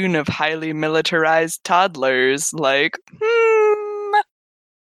platoon of highly militarized toddlers, like,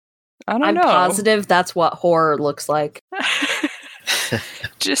 I don't know. I'm positive that's what horror looks like.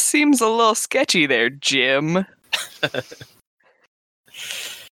 Just seems a little sketchy there, Jim.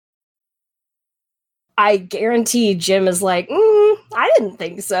 I guarantee Jim is like, I didn't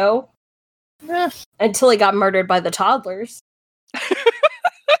think so. Until he got murdered by the toddlers.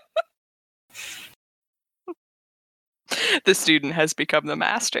 The student has become the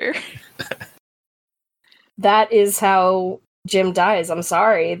master. That is how Jim dies. I'm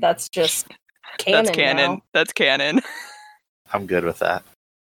sorry. That's just canon. That's canon. Now. That's canon. I'm good with that.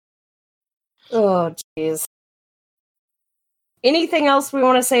 Oh, jeez. Anything else we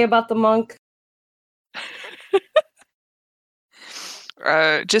want to say about the monk?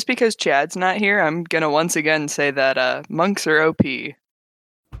 Just because Chad's not here, I'm gonna once again say that monks are OP.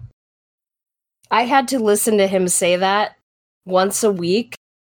 I had to listen to him say that once a week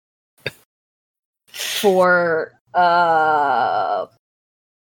for 9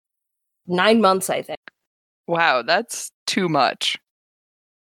 months, I think. Wow, that's too much.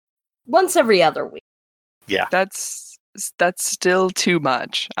 Once every other week. That's still too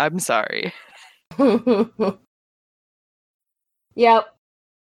much. I'm sorry. Yep.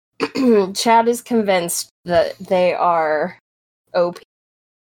 Chad is convinced that they are OP.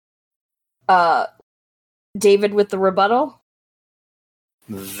 David with the rebuttal?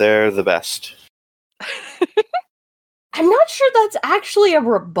 They're the best. I'm not sure that's actually a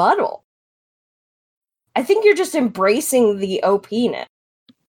rebuttal. I think you're just embracing the OP-ness.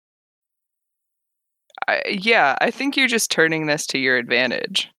 I think you're just turning this to your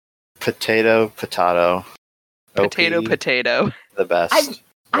advantage. Potato. Potato, OP, potato. The best. I've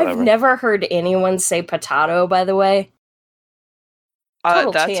Whatever. never heard anyone say potato, by the way.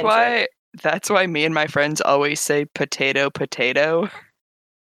 Total tangent. That's why me and my friends always say potato, potato.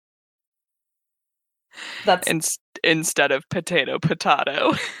 That's instead of potato,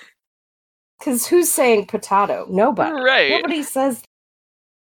 potato. because who's saying potato? Nobody. Right. Nobody says.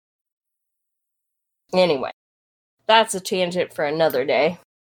 Anyway, that's a tangent for another day.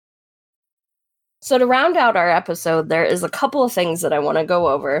 So to round out our episode, there is a couple of things that I want to go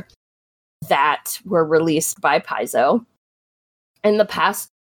over that were released by Paizo in the past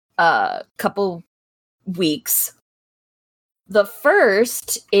couple weeks. The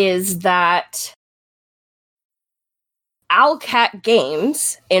first is that Owlcat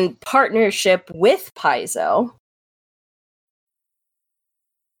Games, in partnership with Paizo,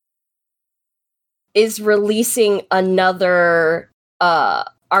 is releasing another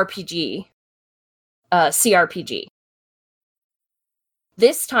RPG, CRPG.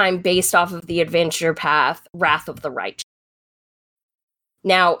 This time based off of the adventure path Wrath of the Righteous.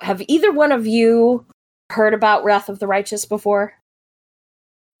 Now, have either one of you heard about Wrath of the Righteous before?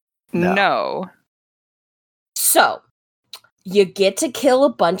 No. So, you get to kill a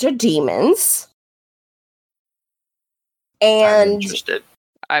bunch of demons. I'm And interested.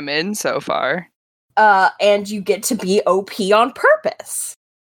 I'm in so far. and you get to be OP on purpose.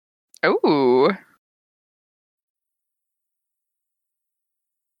 Ooh.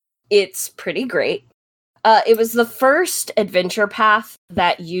 It's pretty great. It was the first adventure path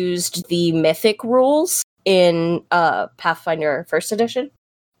that used the mythic rules in Pathfinder 1st edition.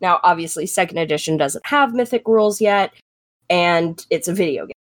 Now, obviously, 2nd edition doesn't have mythic rules yet, and it's a video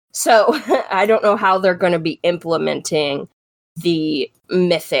game. So, I don't know how they're going to be implementing the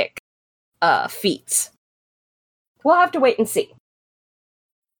mythic feats. We'll have to wait and see.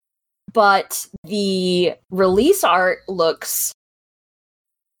 But the release art looks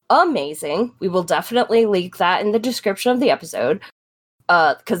amazing. We will definitely link that in the description of the episode,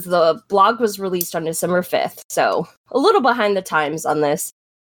 because the blog was released on December 5th, so a little behind the times on this,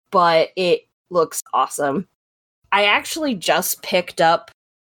 but it looks awesome. I actually just picked up,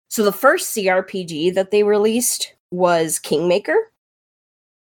 so the first CRPG that they released was Kingmaker,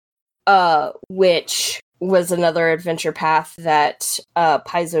 which was another adventure path that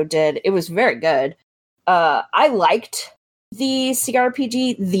Paizo did. It was very good. I liked the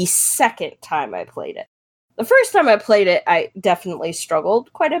CRPG the second time I played it. The first time I played it, I definitely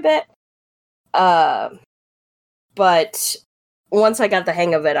struggled quite a bit. But once I got the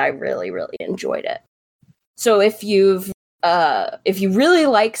hang of it, I really, really enjoyed it. So if you really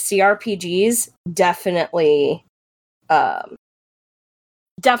like CRPGs, definitely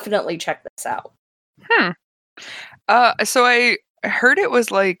check this out. So I heard it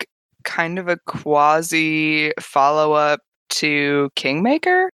was like kind of a quasi follow-up to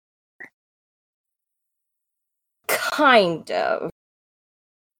Kingmaker? Kind of.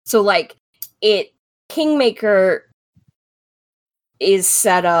 So like Kingmaker is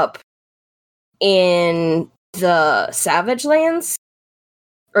set up in the Savage Lands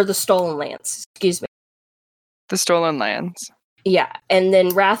or the Stolen Lands, excuse me. The Stolen Lands. Yeah, and then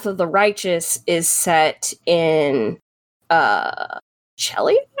Wrath of the Righteous is set in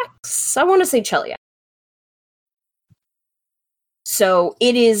Cheliax? I want to say Cheliax. So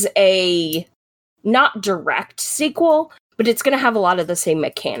it is a not direct sequel, but it's going to have a lot of the same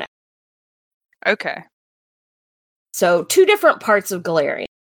mechanics. Okay. So 2 different parts of Galarian.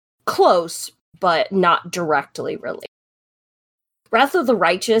 Close, but not directly related. Wrath of the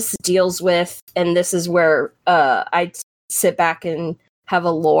Righteous deals with, and this is where I sit back and have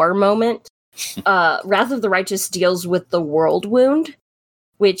a lore moment. Wrath of the Righteous deals with the World Wound,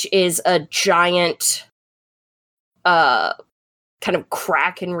 which is a giant kind of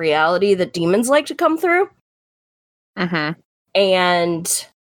crack in reality that demons like to come through. Mm-hmm. And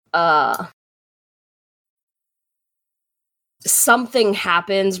something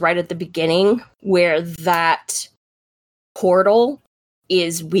happens right at the beginning where that portal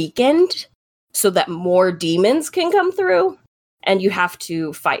is weakened, so that more demons can come through, and you have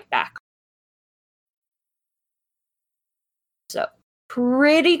to fight back. So,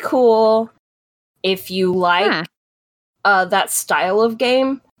 pretty cool. If you like that style of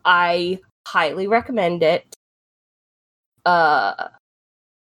game, I highly recommend it.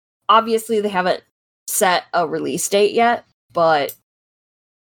 Obviously, they haven't set a release date yet, but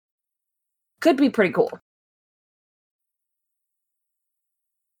could be pretty cool.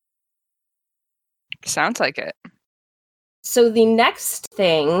 Sounds like it. So the next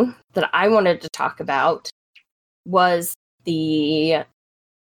thing that I wanted to talk about was the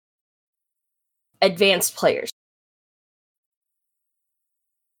advanced players.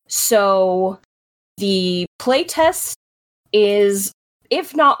 So the playtest is,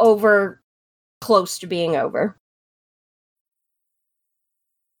 if not over, close to being over.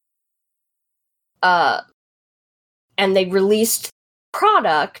 And they released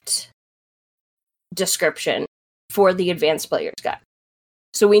product description for the advanced players guide.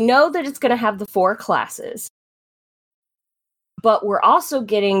 So we know that it's going to have the 4 classes, but we're also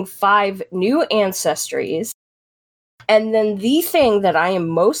getting 5 new ancestries. And then the thing that I am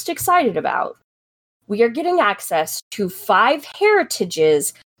most excited about, we are getting access to 5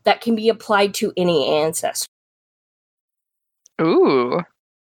 heritages that can be applied to any ancestor. Ooh.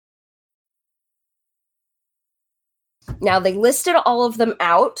 Now, they listed all of them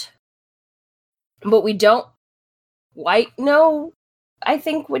out, but we don't quite know, I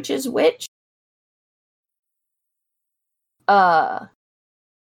think, which is which. No,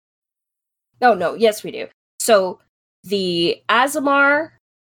 yes, we do. So, the Aasimar,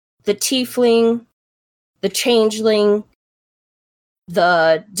 the Tiefling, the Changeling,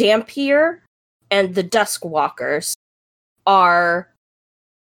 the Dampier, and the Duskwalkers are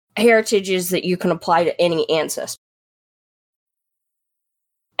heritages that you can apply to any ancestor.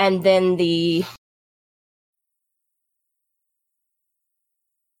 And then the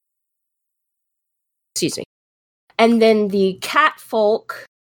Catfolk,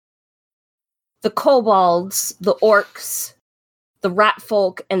 the Kobolds, the Orcs, the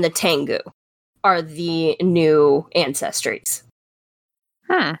Ratfolk, and the Tengu are the new ancestries.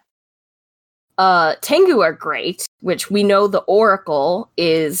 Tengu are great, which we know the Oracle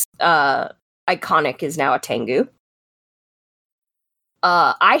is iconic, is now a Tengu.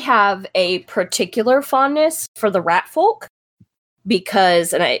 I have a particular fondness for the Ratfolk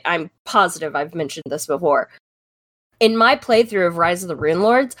because, and I'm positive I've mentioned this before, in my playthrough of Rise of the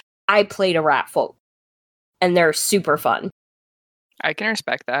Runelords, I played a Ratfolk, and they're super fun. I can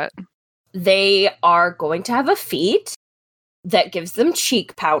respect that. They are going to have a feat that gives them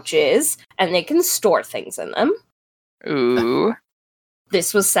cheek pouches, and they can store things in them. Ooh.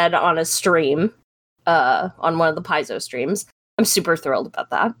 This was said on a stream, on one of the Paizo streams. I'm super thrilled about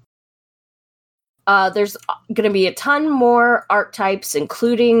that. There's going to be a ton more archetypes,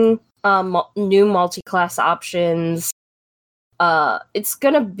 including new multi-class options. It's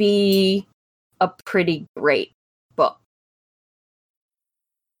going to be a pretty great book.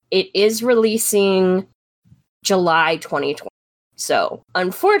 It is releasing July 2020. So,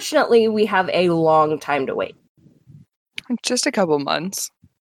 unfortunately, we have a long time to wait. Just a couple months.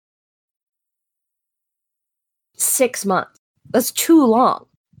 6 months. That's too long.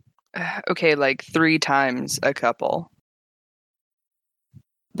 Okay, like 3 times a couple.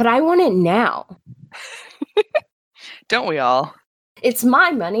 But I want it now. Don't we all? It's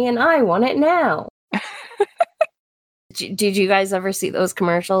my money and I want it now. Did you guys ever see those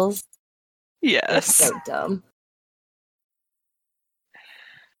commercials? Yes. It's so dumb.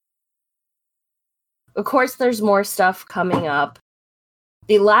 Of course, there's more stuff coming up.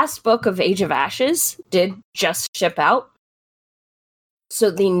 The last book of Age of Ashes did just ship out. So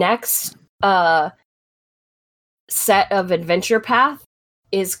the next set of Adventure Path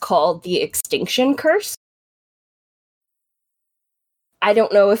is called The Extinction Curse. I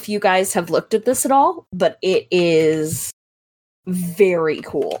don't know if you guys have looked at this at all, but it is very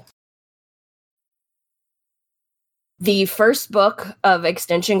cool. The first book of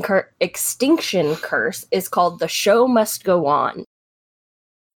Extinction Curse is called The Show Must Go On.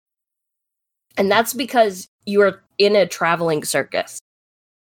 And that's because you are in a traveling circus.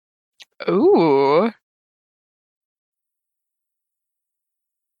 Ooh.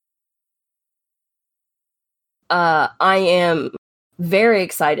 I am very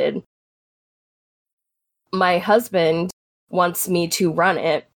excited. My husband wants me to run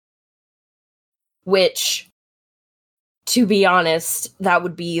it, which, to be honest, that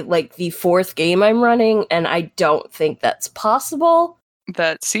would be like the 4th game I'm running, and I don't think that's possible.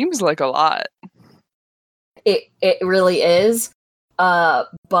 That seems like a lot. It really is.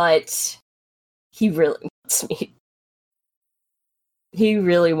 But He really wants me. He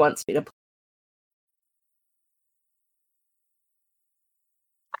really wants me to play.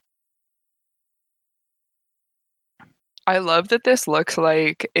 I love that this looks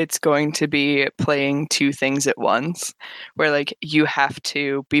like it's going to be playing two things at once, where like you have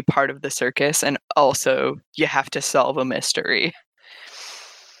to be part of the circus and also you have to solve a mystery.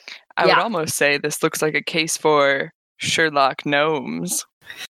 I would almost say this looks like a case for Sherlock Gnomes.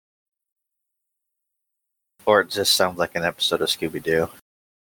 Or it just sounds like an episode of Scooby-Doo.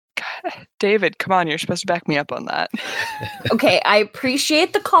 God, David, come on, you're supposed to back me up on that. Okay, I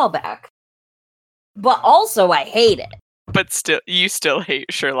appreciate the callback, but also I hate it. But still, you still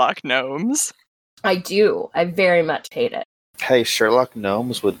hate Sherlock Gnomes. I do. I very much hate it. Hey, Sherlock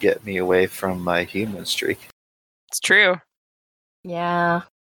Gnomes would get me away from my human streak. It's true. Yeah.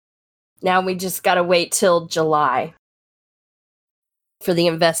 Now we just gotta wait till July for the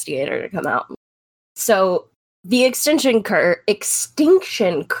Investigator to come out. So the Extinction Curse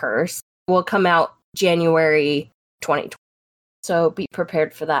will come out January 2020. So be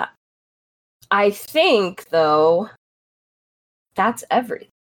prepared for that. I think, though, that's everything.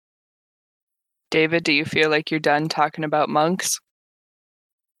 David, do you feel like you're done talking about monks?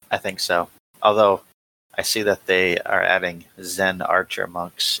 I think so. Although, I see that they are adding Zen Archer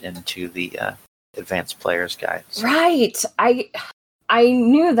monks into the Advanced Player's Guides. Right! I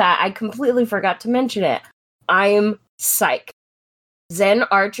knew that. I completely forgot to mention it. I'm psyched. Zen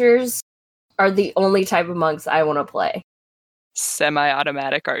Archers are the only type of monks I want to play.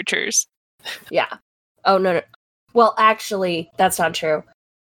 Semi-automatic archers. Yeah. Oh, no. Well, actually, that's not true.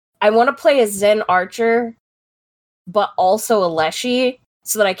 I want to play a Zen Archer, but also a Leshy,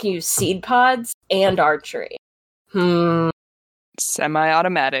 so that I can use seed pods and archery.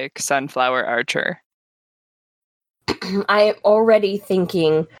 Semi-automatic sunflower archer. I am already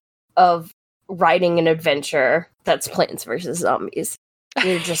thinking of writing an adventure that's Plants vs. Zombies.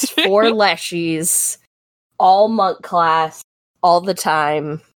 You're just 4 Leshies, all monk class, all the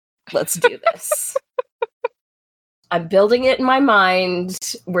time. Let's do this. I'm building it in my mind.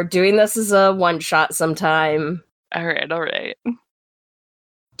 We're doing this as a one-shot sometime. All right.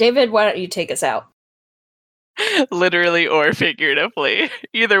 David, why don't you take us out? Literally or figuratively.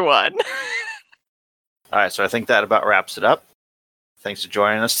 Either one. All right, so I think that about wraps it up. Thanks for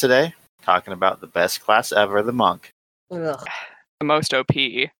joining us today, talking about the best class ever, the Monk. Ugh. The most OP.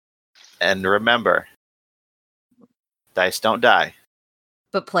 And remember, dice don't die.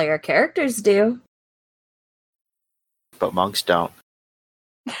 But player characters do. But monks don't.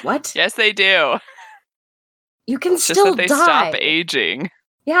 What? Yes, they do. You can It's still just that they die. stop aging.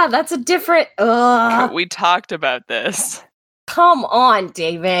 Yeah, that's a different... Ugh. We talked about this. Come on,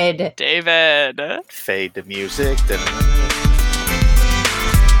 David. David. Fade to music.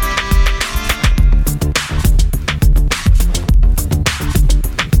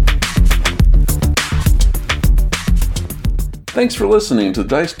 Thanks for listening to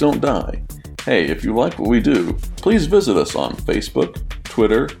Dice Don't Die. Hey, if you like what we do, please visit us on Facebook,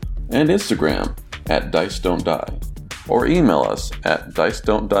 Twitter, and Instagram at Dice Don't Die, or email us at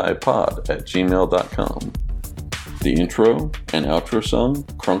dicedon'tdiepod@gmail.com. The intro and outro song,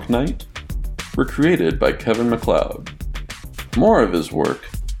 Crunk Night, were created by Kevin MacLeod. More of his work,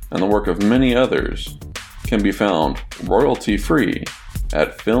 and the work of many others, can be found royalty-free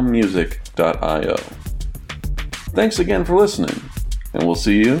at filmmusic.io. Thanks again for listening, and we'll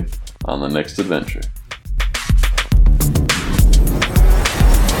see you on the next adventure.